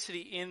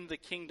authenticity in the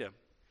kingdom.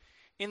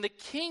 In the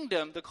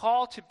kingdom, the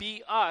call to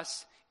be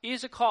us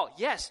is a call,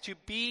 yes, to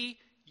be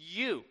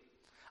you.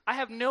 I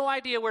have no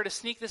idea where to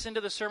sneak this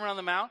into the Sermon on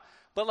the Mount,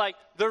 but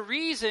the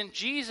reason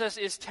Jesus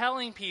is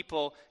telling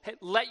people, hey,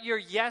 let your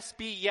yes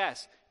be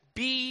yes,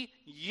 be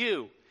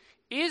you,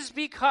 is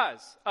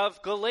because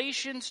of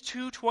Galatians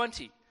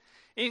 2:20.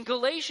 In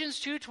Galatians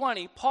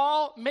 2:20,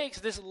 Paul makes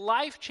this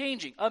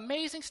life-changing,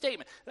 amazing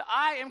statement that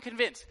I am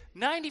convinced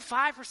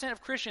 95%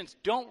 of Christians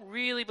don't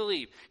really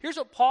believe. Here's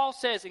what Paul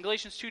says in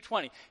Galatians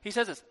 2:20. He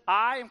says this,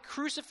 I am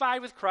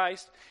crucified with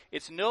Christ.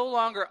 It's no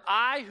longer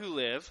I who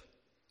live,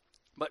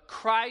 but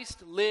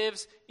Christ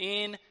lives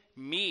in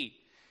me.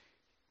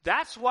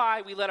 That's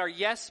why we let our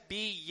yes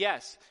be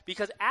yes.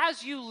 Because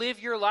as you live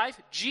your life,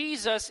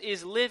 Jesus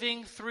is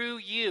living through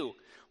you.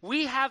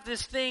 We have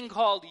this thing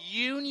called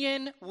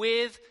union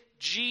with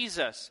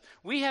Jesus.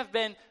 We have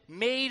been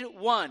made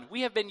one.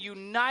 We have been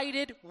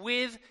united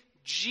with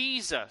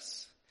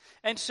Jesus.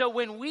 And so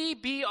when we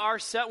be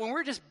ourselves, when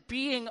we're just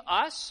being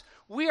us,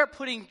 we are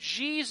putting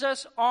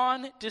Jesus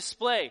on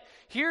display.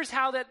 Here's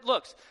how that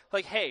looks.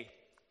 Hey,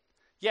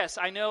 yes,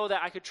 I know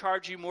that I could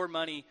charge you more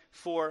money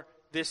for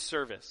this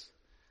service,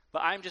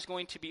 but I'm just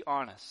going to be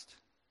honest.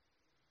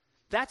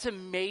 That's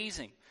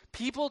amazing.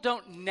 People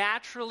don't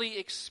naturally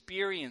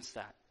experience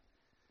that.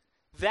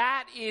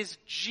 That is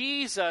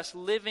Jesus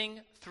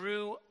living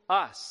through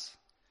us.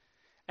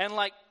 And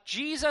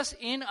Jesus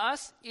in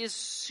us is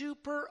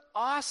super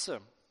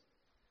awesome.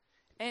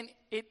 And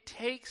it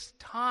takes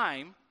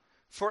time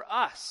for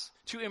us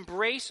to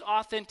embrace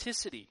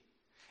authenticity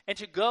and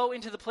to go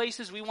into the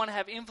places we want to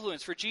have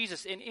influence for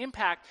Jesus and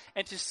impact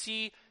and to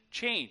see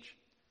change.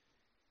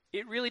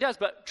 It really does.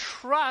 But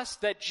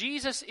trust that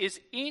Jesus is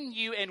in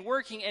you and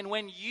working, and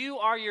when you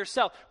are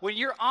yourself, when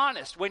you're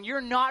honest, when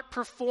you're not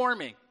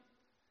performing,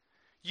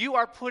 you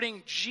are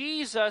putting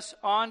Jesus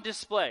on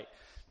display.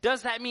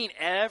 Does that mean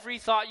every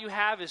thought you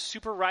have is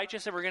super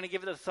righteous and we're going to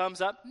give it a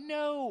thumbs up?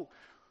 No.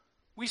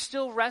 We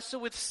still wrestle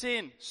with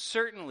sin,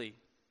 certainly.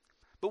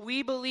 But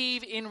we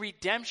believe in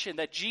redemption,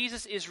 that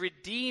Jesus is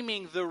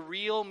redeeming the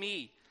real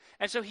me.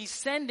 And so he's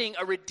sending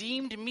a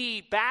redeemed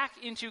me back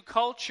into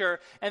culture,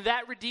 and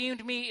that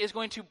redeemed me is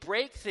going to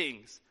break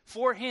things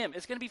for him.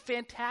 It's going to be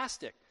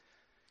fantastic.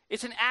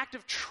 It's an act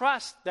of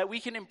trust that we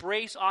can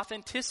embrace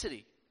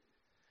authenticity.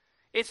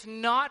 It's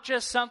not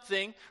just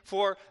something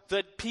for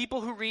the people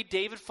who read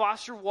David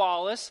Foster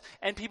Wallace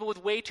and people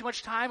with way too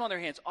much time on their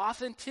hands.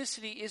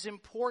 Authenticity is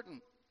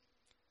important.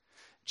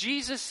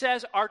 Jesus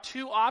says our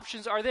two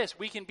options are this.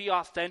 We can be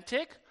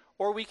authentic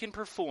or we can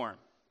perform.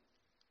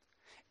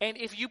 And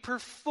if you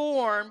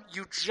perform,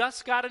 you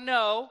just got to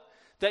know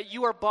that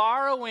you are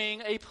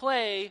borrowing a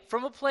play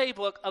from a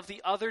playbook of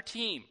the other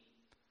team.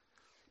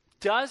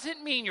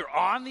 Doesn't mean you're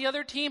on the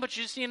other team, but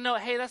you just need to know,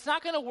 hey, that's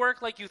not going to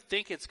work like you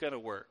think it's going to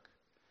work.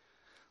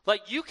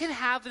 Like, you can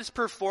have this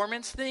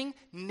performance thing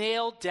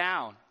nailed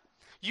down.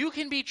 You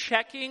can be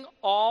checking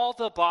all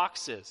the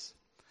boxes.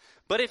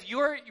 But if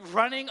you're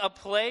running a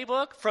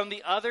playbook from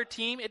the other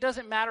team, it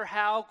doesn't matter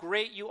how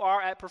great you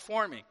are at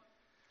performing.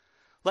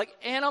 Like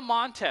Anna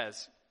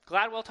Montez.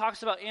 Gladwell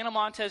talks about Anna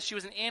Montez. She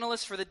was an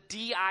analyst for the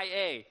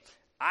DIA.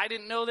 I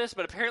didn't know this,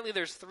 but apparently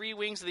there's 3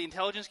 wings of the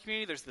intelligence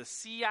community. There's the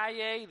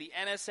CIA, the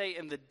NSA,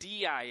 and the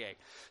DIA.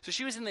 So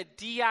she was in the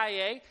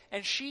DIA,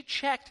 and she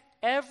checked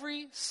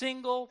every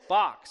single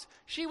box.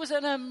 She was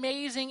an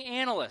amazing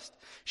analyst.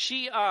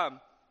 She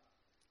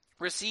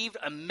received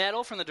a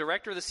medal from the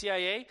director of the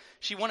CIA.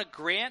 She won a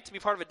grant to be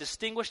part of a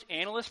distinguished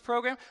analyst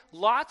program.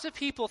 Lots of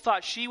people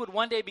thought she would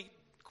one day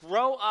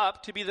grow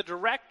up to be the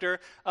director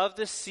of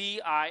the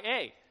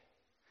CIA.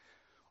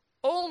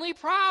 Only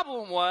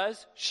problem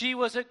was she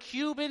was a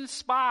Cuban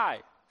spy.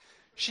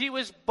 She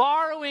was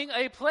borrowing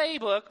a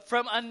playbook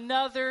from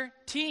another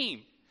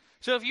team.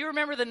 So if you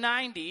remember the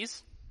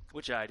 90s,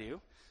 which I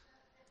do,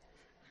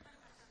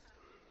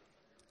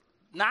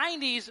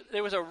 90s,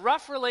 there was a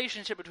rough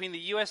relationship between the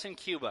U.S. and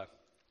Cuba.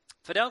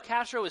 Fidel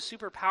Castro was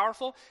super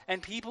powerful,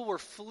 and people were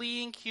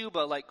fleeing Cuba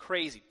like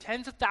crazy.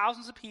 Tens of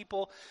thousands of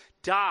people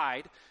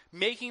died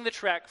making the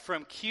trek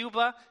from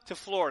Cuba to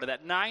Florida,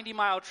 that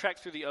 90-mile trek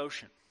through the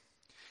ocean.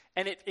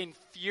 And it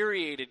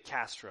infuriated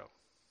Castro.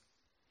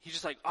 He's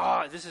just like,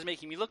 oh, this is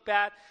making me look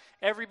bad.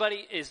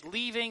 Everybody is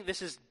leaving.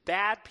 This is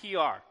bad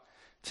PR.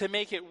 To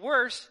make it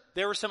worse,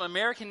 there were some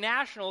American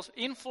nationals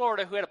in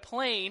Florida who had a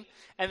plane,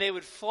 and they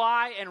would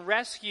fly and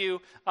rescue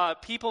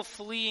people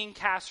fleeing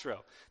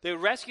Castro. They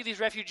would rescue these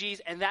refugees,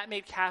 and that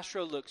made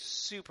Castro look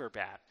super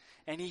bad.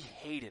 And he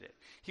hated it.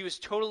 He was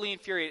totally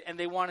infuriated, and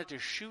they wanted to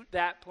shoot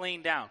that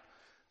plane down.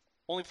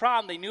 Only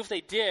problem, they knew if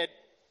they did,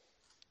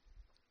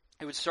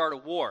 it would start a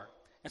war.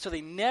 And so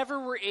they never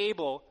were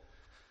able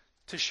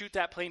to shoot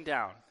that plane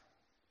down.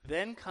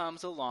 Then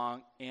comes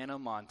along Anna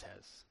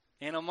Montez.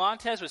 Anna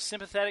Montez was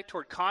sympathetic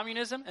toward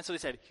communism, and so they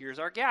said, here's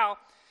our gal.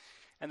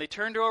 And they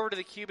turned her over to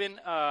the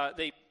Cuban,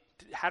 they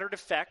had her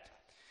defect.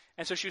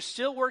 And so she was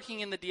still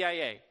working in the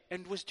DIA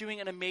and was doing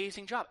an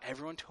amazing job.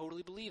 Everyone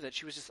totally believed that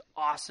she was this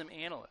awesome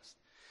analyst.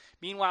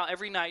 Meanwhile,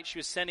 every night she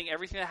was sending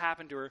everything that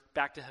happened to her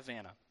back to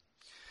Havana.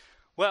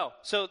 Well,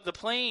 so the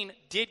plane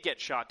did get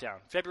shot down,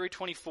 February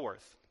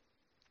 24th.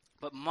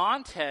 But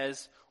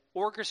Montez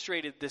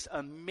orchestrated this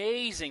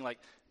amazing,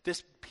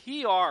 this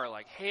PR,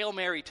 Hail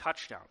Mary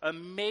touchdown.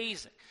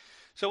 Amazing.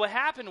 So what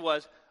happened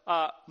was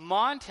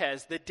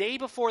Montez, the day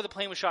before the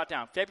plane was shot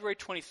down, February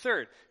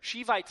 23rd,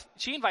 she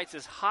invites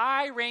this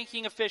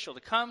high-ranking official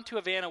to come to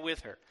Havana with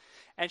her.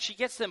 And she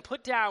gets them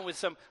put down with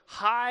some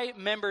high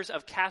members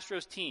of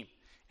Castro's team.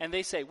 And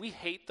they say, we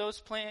hate those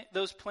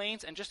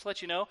planes, and just to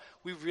let you know,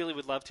 we really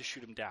would love to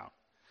shoot them down.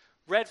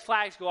 Red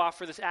flags go off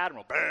for this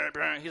admiral.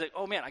 He's like,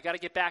 oh man, I got to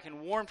get back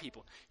and warn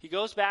people. He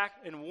goes back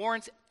and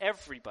warns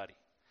everybody.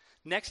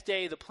 Next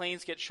day, the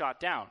planes get shot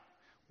down.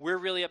 We're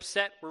really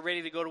upset. We're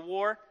ready to go to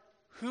war.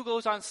 Who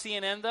goes on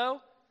CNN, though?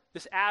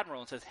 This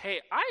admiral, and says, hey,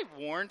 I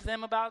warned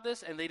them about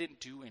this, and they didn't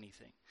do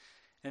anything.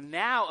 And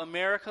now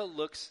America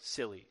looks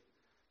silly.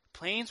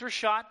 Planes were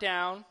shot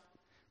down.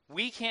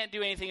 We can't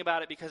do anything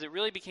about it because it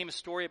really became a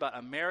story about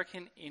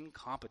American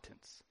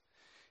incompetence.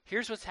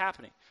 Here's what's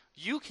happening.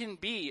 You can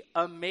be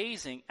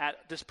amazing at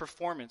this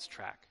performance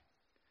track.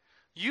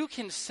 You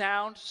can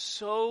sound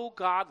so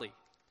godly.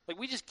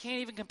 We just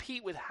can't even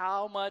compete with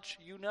how much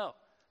you know.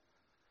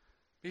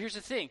 But here's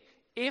the thing.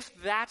 If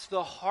that's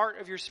the heart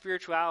of your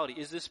spirituality,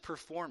 is this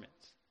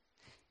performance.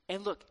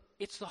 And look,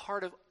 it's the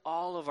heart of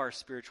all of our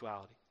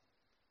spirituality.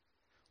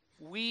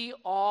 We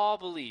all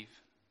believe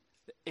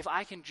that if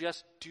I can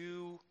just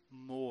do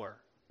more,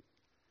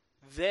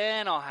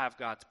 then I'll have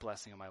God's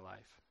blessing in my life.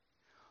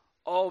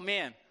 Oh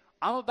man,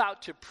 I'm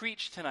about to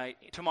preach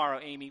tomorrow,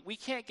 Amy. We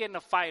can't get in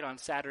a fight on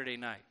Saturday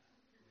night.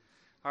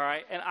 All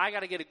right? And I got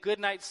to get a good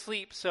night's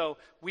sleep, so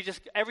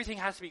everything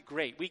has to be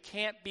great. We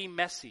can't be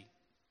messy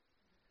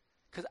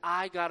because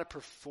I got to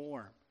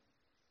perform.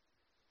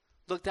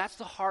 Look, that's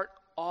the heart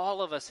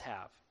all of us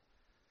have.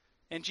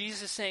 And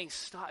Jesus is saying,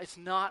 stop, it's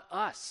not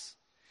us.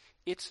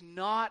 It's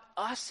not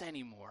us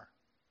anymore.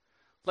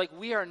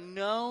 We are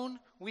known,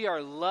 we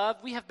are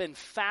loved, we have been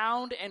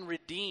found and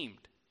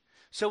redeemed.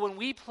 So when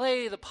we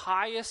play the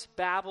pious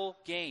Babel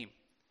game,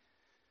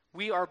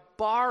 we are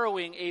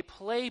borrowing a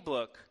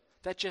playbook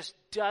that just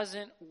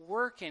doesn't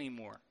work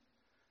anymore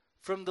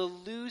from the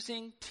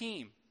losing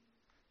team.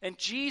 And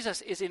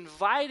Jesus is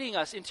inviting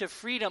us into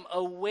freedom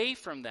away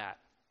from that.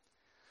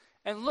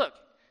 And look,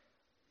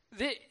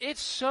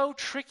 it's so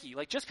tricky.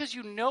 Just because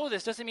you know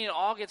this doesn't mean it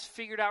all gets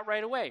figured out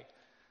right away.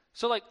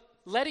 So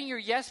letting your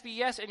yes be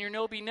yes and your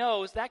no be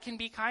no's, that can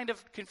be kind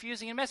of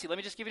confusing and messy. Let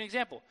me just give you an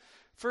example.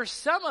 For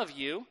some of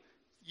you,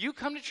 you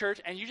come to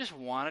church and you just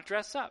want to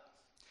dress up.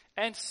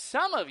 And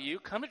some of you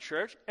come to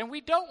church and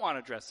we don't want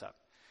to dress up.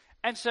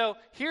 And so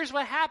here's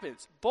what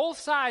happens. Both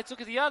sides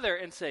look at the other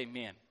and say,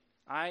 man,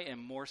 I am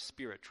more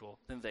spiritual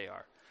than they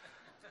are.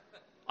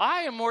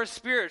 I am more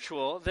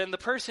spiritual than the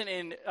person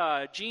in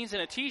jeans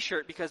and a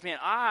t-shirt because, man,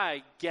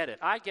 I get it.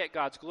 I get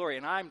God's glory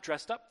and I'm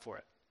dressed up for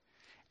it.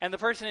 And the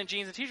person in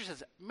jeans and t-shirt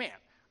says, man,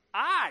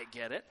 I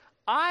get it.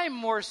 I'm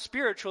more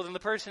spiritual than the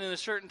person in the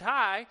shirt and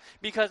tie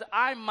because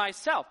I'm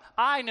myself.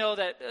 I know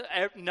that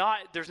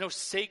there's no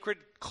sacred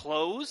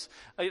clothes,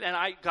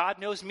 and God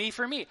knows me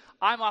for me.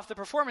 I'm off the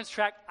performance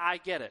track. I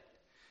get it.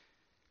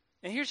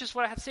 And here's just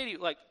what I have to say to you.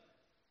 Like,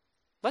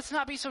 let's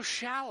not be so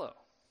shallow.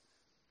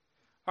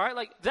 All right?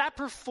 Like, that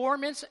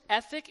performance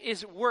ethic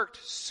is worked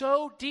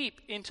so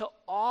deep into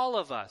all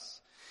of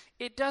us.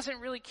 It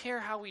doesn't really care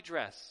how we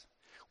dress.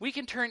 We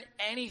can turn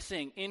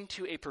anything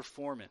into a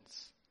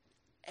performance.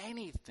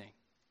 Anything.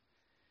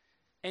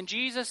 And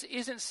Jesus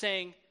isn't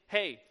saying,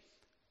 hey,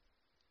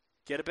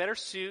 get a better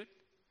suit,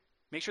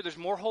 make sure there's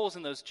more holes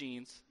in those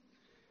jeans.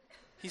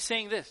 He's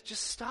saying this,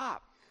 just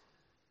stop.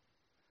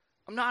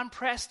 I'm not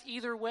impressed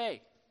either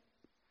way.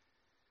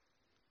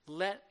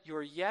 Let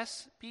your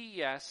yes be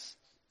yes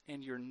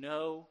and your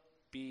no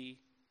be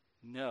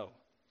no.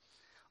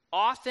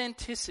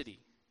 Authenticity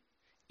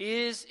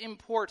is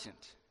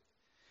important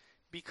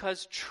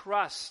because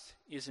trust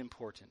is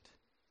important.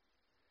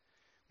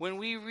 When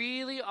we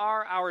really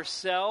are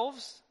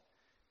ourselves,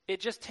 it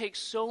just takes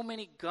so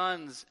many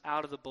guns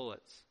out of the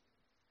bullets.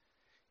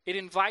 It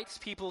invites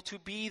people to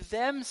be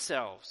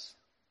themselves.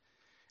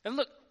 And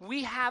look,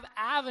 we have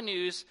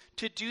avenues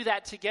to do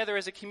that together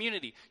as a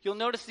community. You'll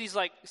notice these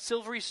like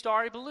silvery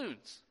starry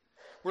balloons.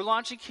 We're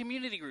launching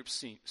community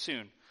groups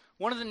soon.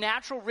 One of the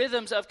natural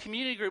rhythms of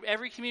community group,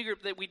 every community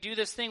group that we do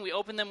this thing, we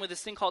open them with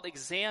this thing called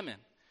Examine.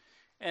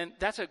 And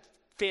that's a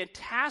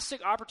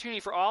fantastic opportunity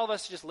for all of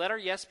us to just let our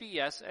yes be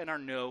yes and our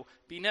no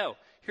be no.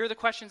 Here are the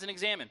questions in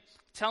Examine.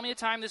 Tell me a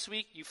time this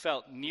week you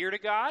felt near to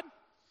God.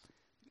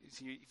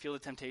 You feel the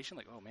temptation,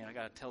 like, oh man, I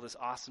got to tell this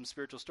awesome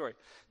spiritual story.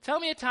 Tell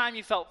me a time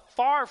you felt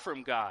far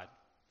from God.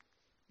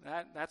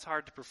 That's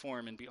hard to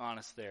perform and be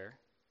honest there.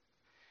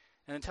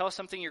 And then tell us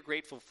something you're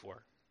grateful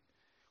for.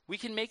 We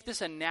can make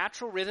this a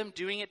natural rhythm,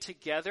 doing it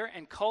together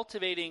and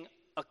cultivating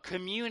a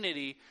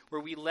community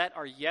where we let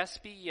our yes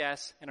be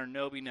yes and our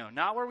no be no.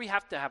 Not where we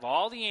have to have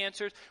all the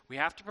answers, we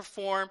have to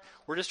perform.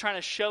 We're just trying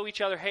to show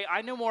each other, hey,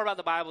 I know more about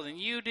the Bible than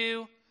you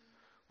do.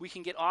 We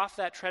can get off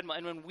that treadmill.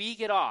 And when we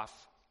get off,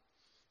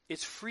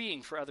 it's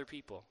freeing for other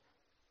people.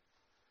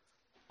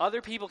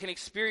 Other people can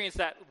experience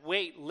that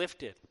weight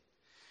lifted.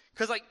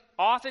 Because like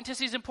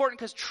authenticity is important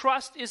because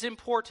trust is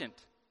important.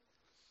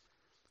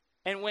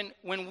 And when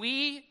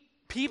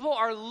people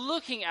are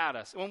looking at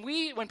us,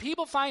 when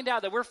people find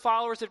out that we're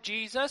followers of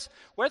Jesus,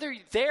 whether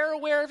they're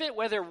aware of it,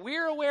 whether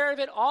we're aware of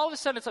it, all of a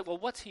sudden it's like, well,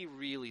 what's he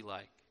really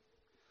like?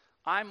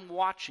 I'm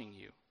watching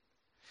you.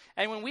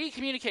 And when we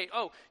communicate,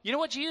 oh, you know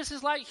what Jesus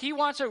is like? He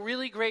wants a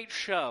really great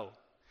show.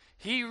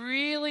 He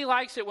really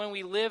likes it when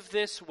we live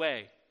this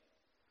way.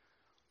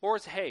 Or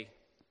it's, hey,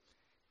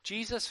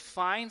 Jesus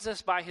finds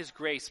us by his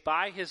grace,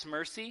 by his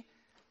mercy,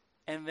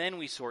 and then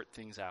we sort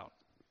things out.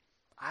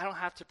 I don't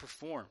have to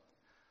perform.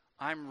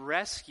 I'm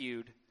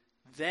rescued,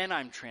 then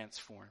I'm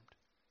transformed.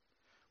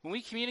 When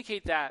we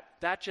communicate that,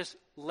 that just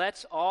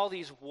lets all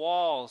these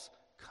walls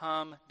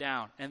come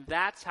down. And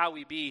that's how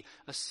we be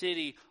a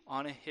city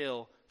on a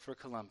hill for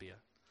Columbia.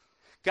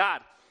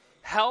 God,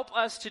 help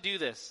us to do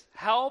this.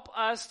 Help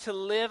us to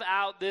live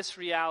out this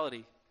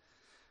reality.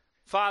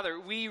 Father,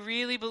 we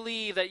really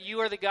believe that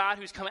you are the God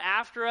who's come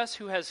after us,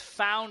 who has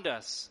found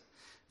us.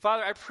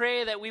 Father, I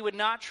pray that we would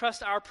not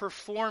trust our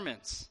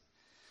performance,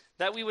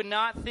 that we would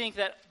not think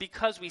that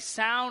because we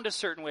sound a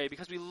certain way,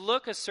 because we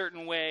look a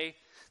certain way,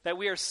 that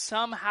we are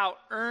somehow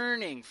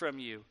earning from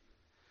you.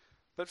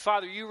 But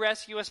Father, you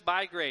rescue us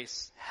by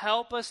grace.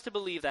 Help us to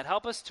believe that.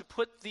 Help us to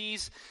put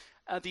these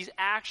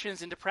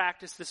actions into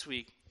practice this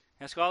week.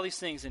 I ask all these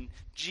things in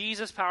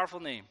Jesus' powerful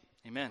name.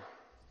 Amen.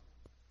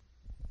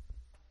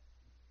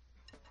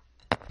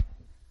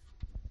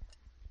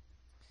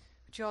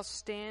 Would you all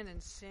stand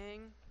and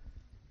sing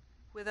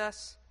with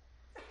us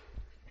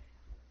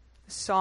the song?